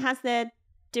 Everyone has their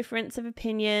difference of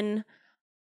opinion.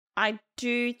 I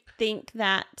do think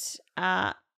that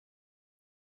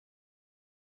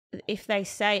if they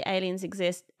say aliens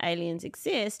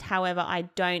exist. However, I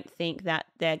don't think that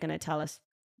they're going to tell us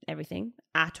everything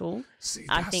at all.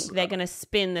 I think they're going to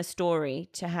spin the story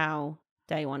to how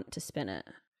they want to spin it.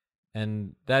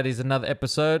 And that is another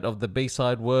episode of the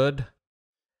B-side word.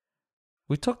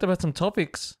 We talked about some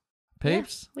topics,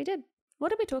 peeps. Yeah, we did. What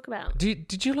did we talk about?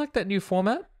 Did you like that new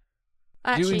format?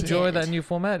 I Do you actually enjoy did. that new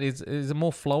format? Is it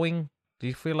more flowing? Do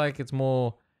you feel like it's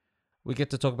more? We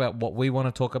get to talk about what we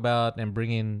want to talk about and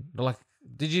bring in. Like,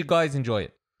 did you guys enjoy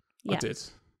it? Yeah. I did.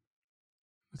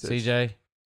 CJ.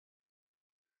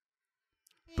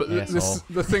 But Asshole.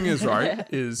 the thing is, right,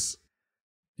 is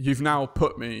you've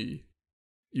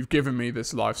given me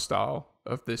this lifestyle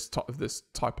of this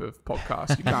type of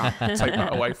podcast. You can't take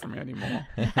that away from me anymore.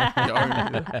 You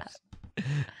own it.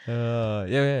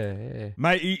 Yeah.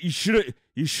 Mate, you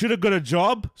should have got a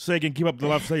job so you can keep up the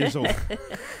lifestyle yourself.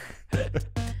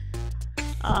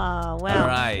 Oh, well, All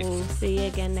right. We'll see you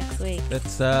again next week.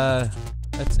 That's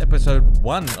episode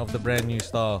 1 of the brand new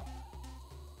style.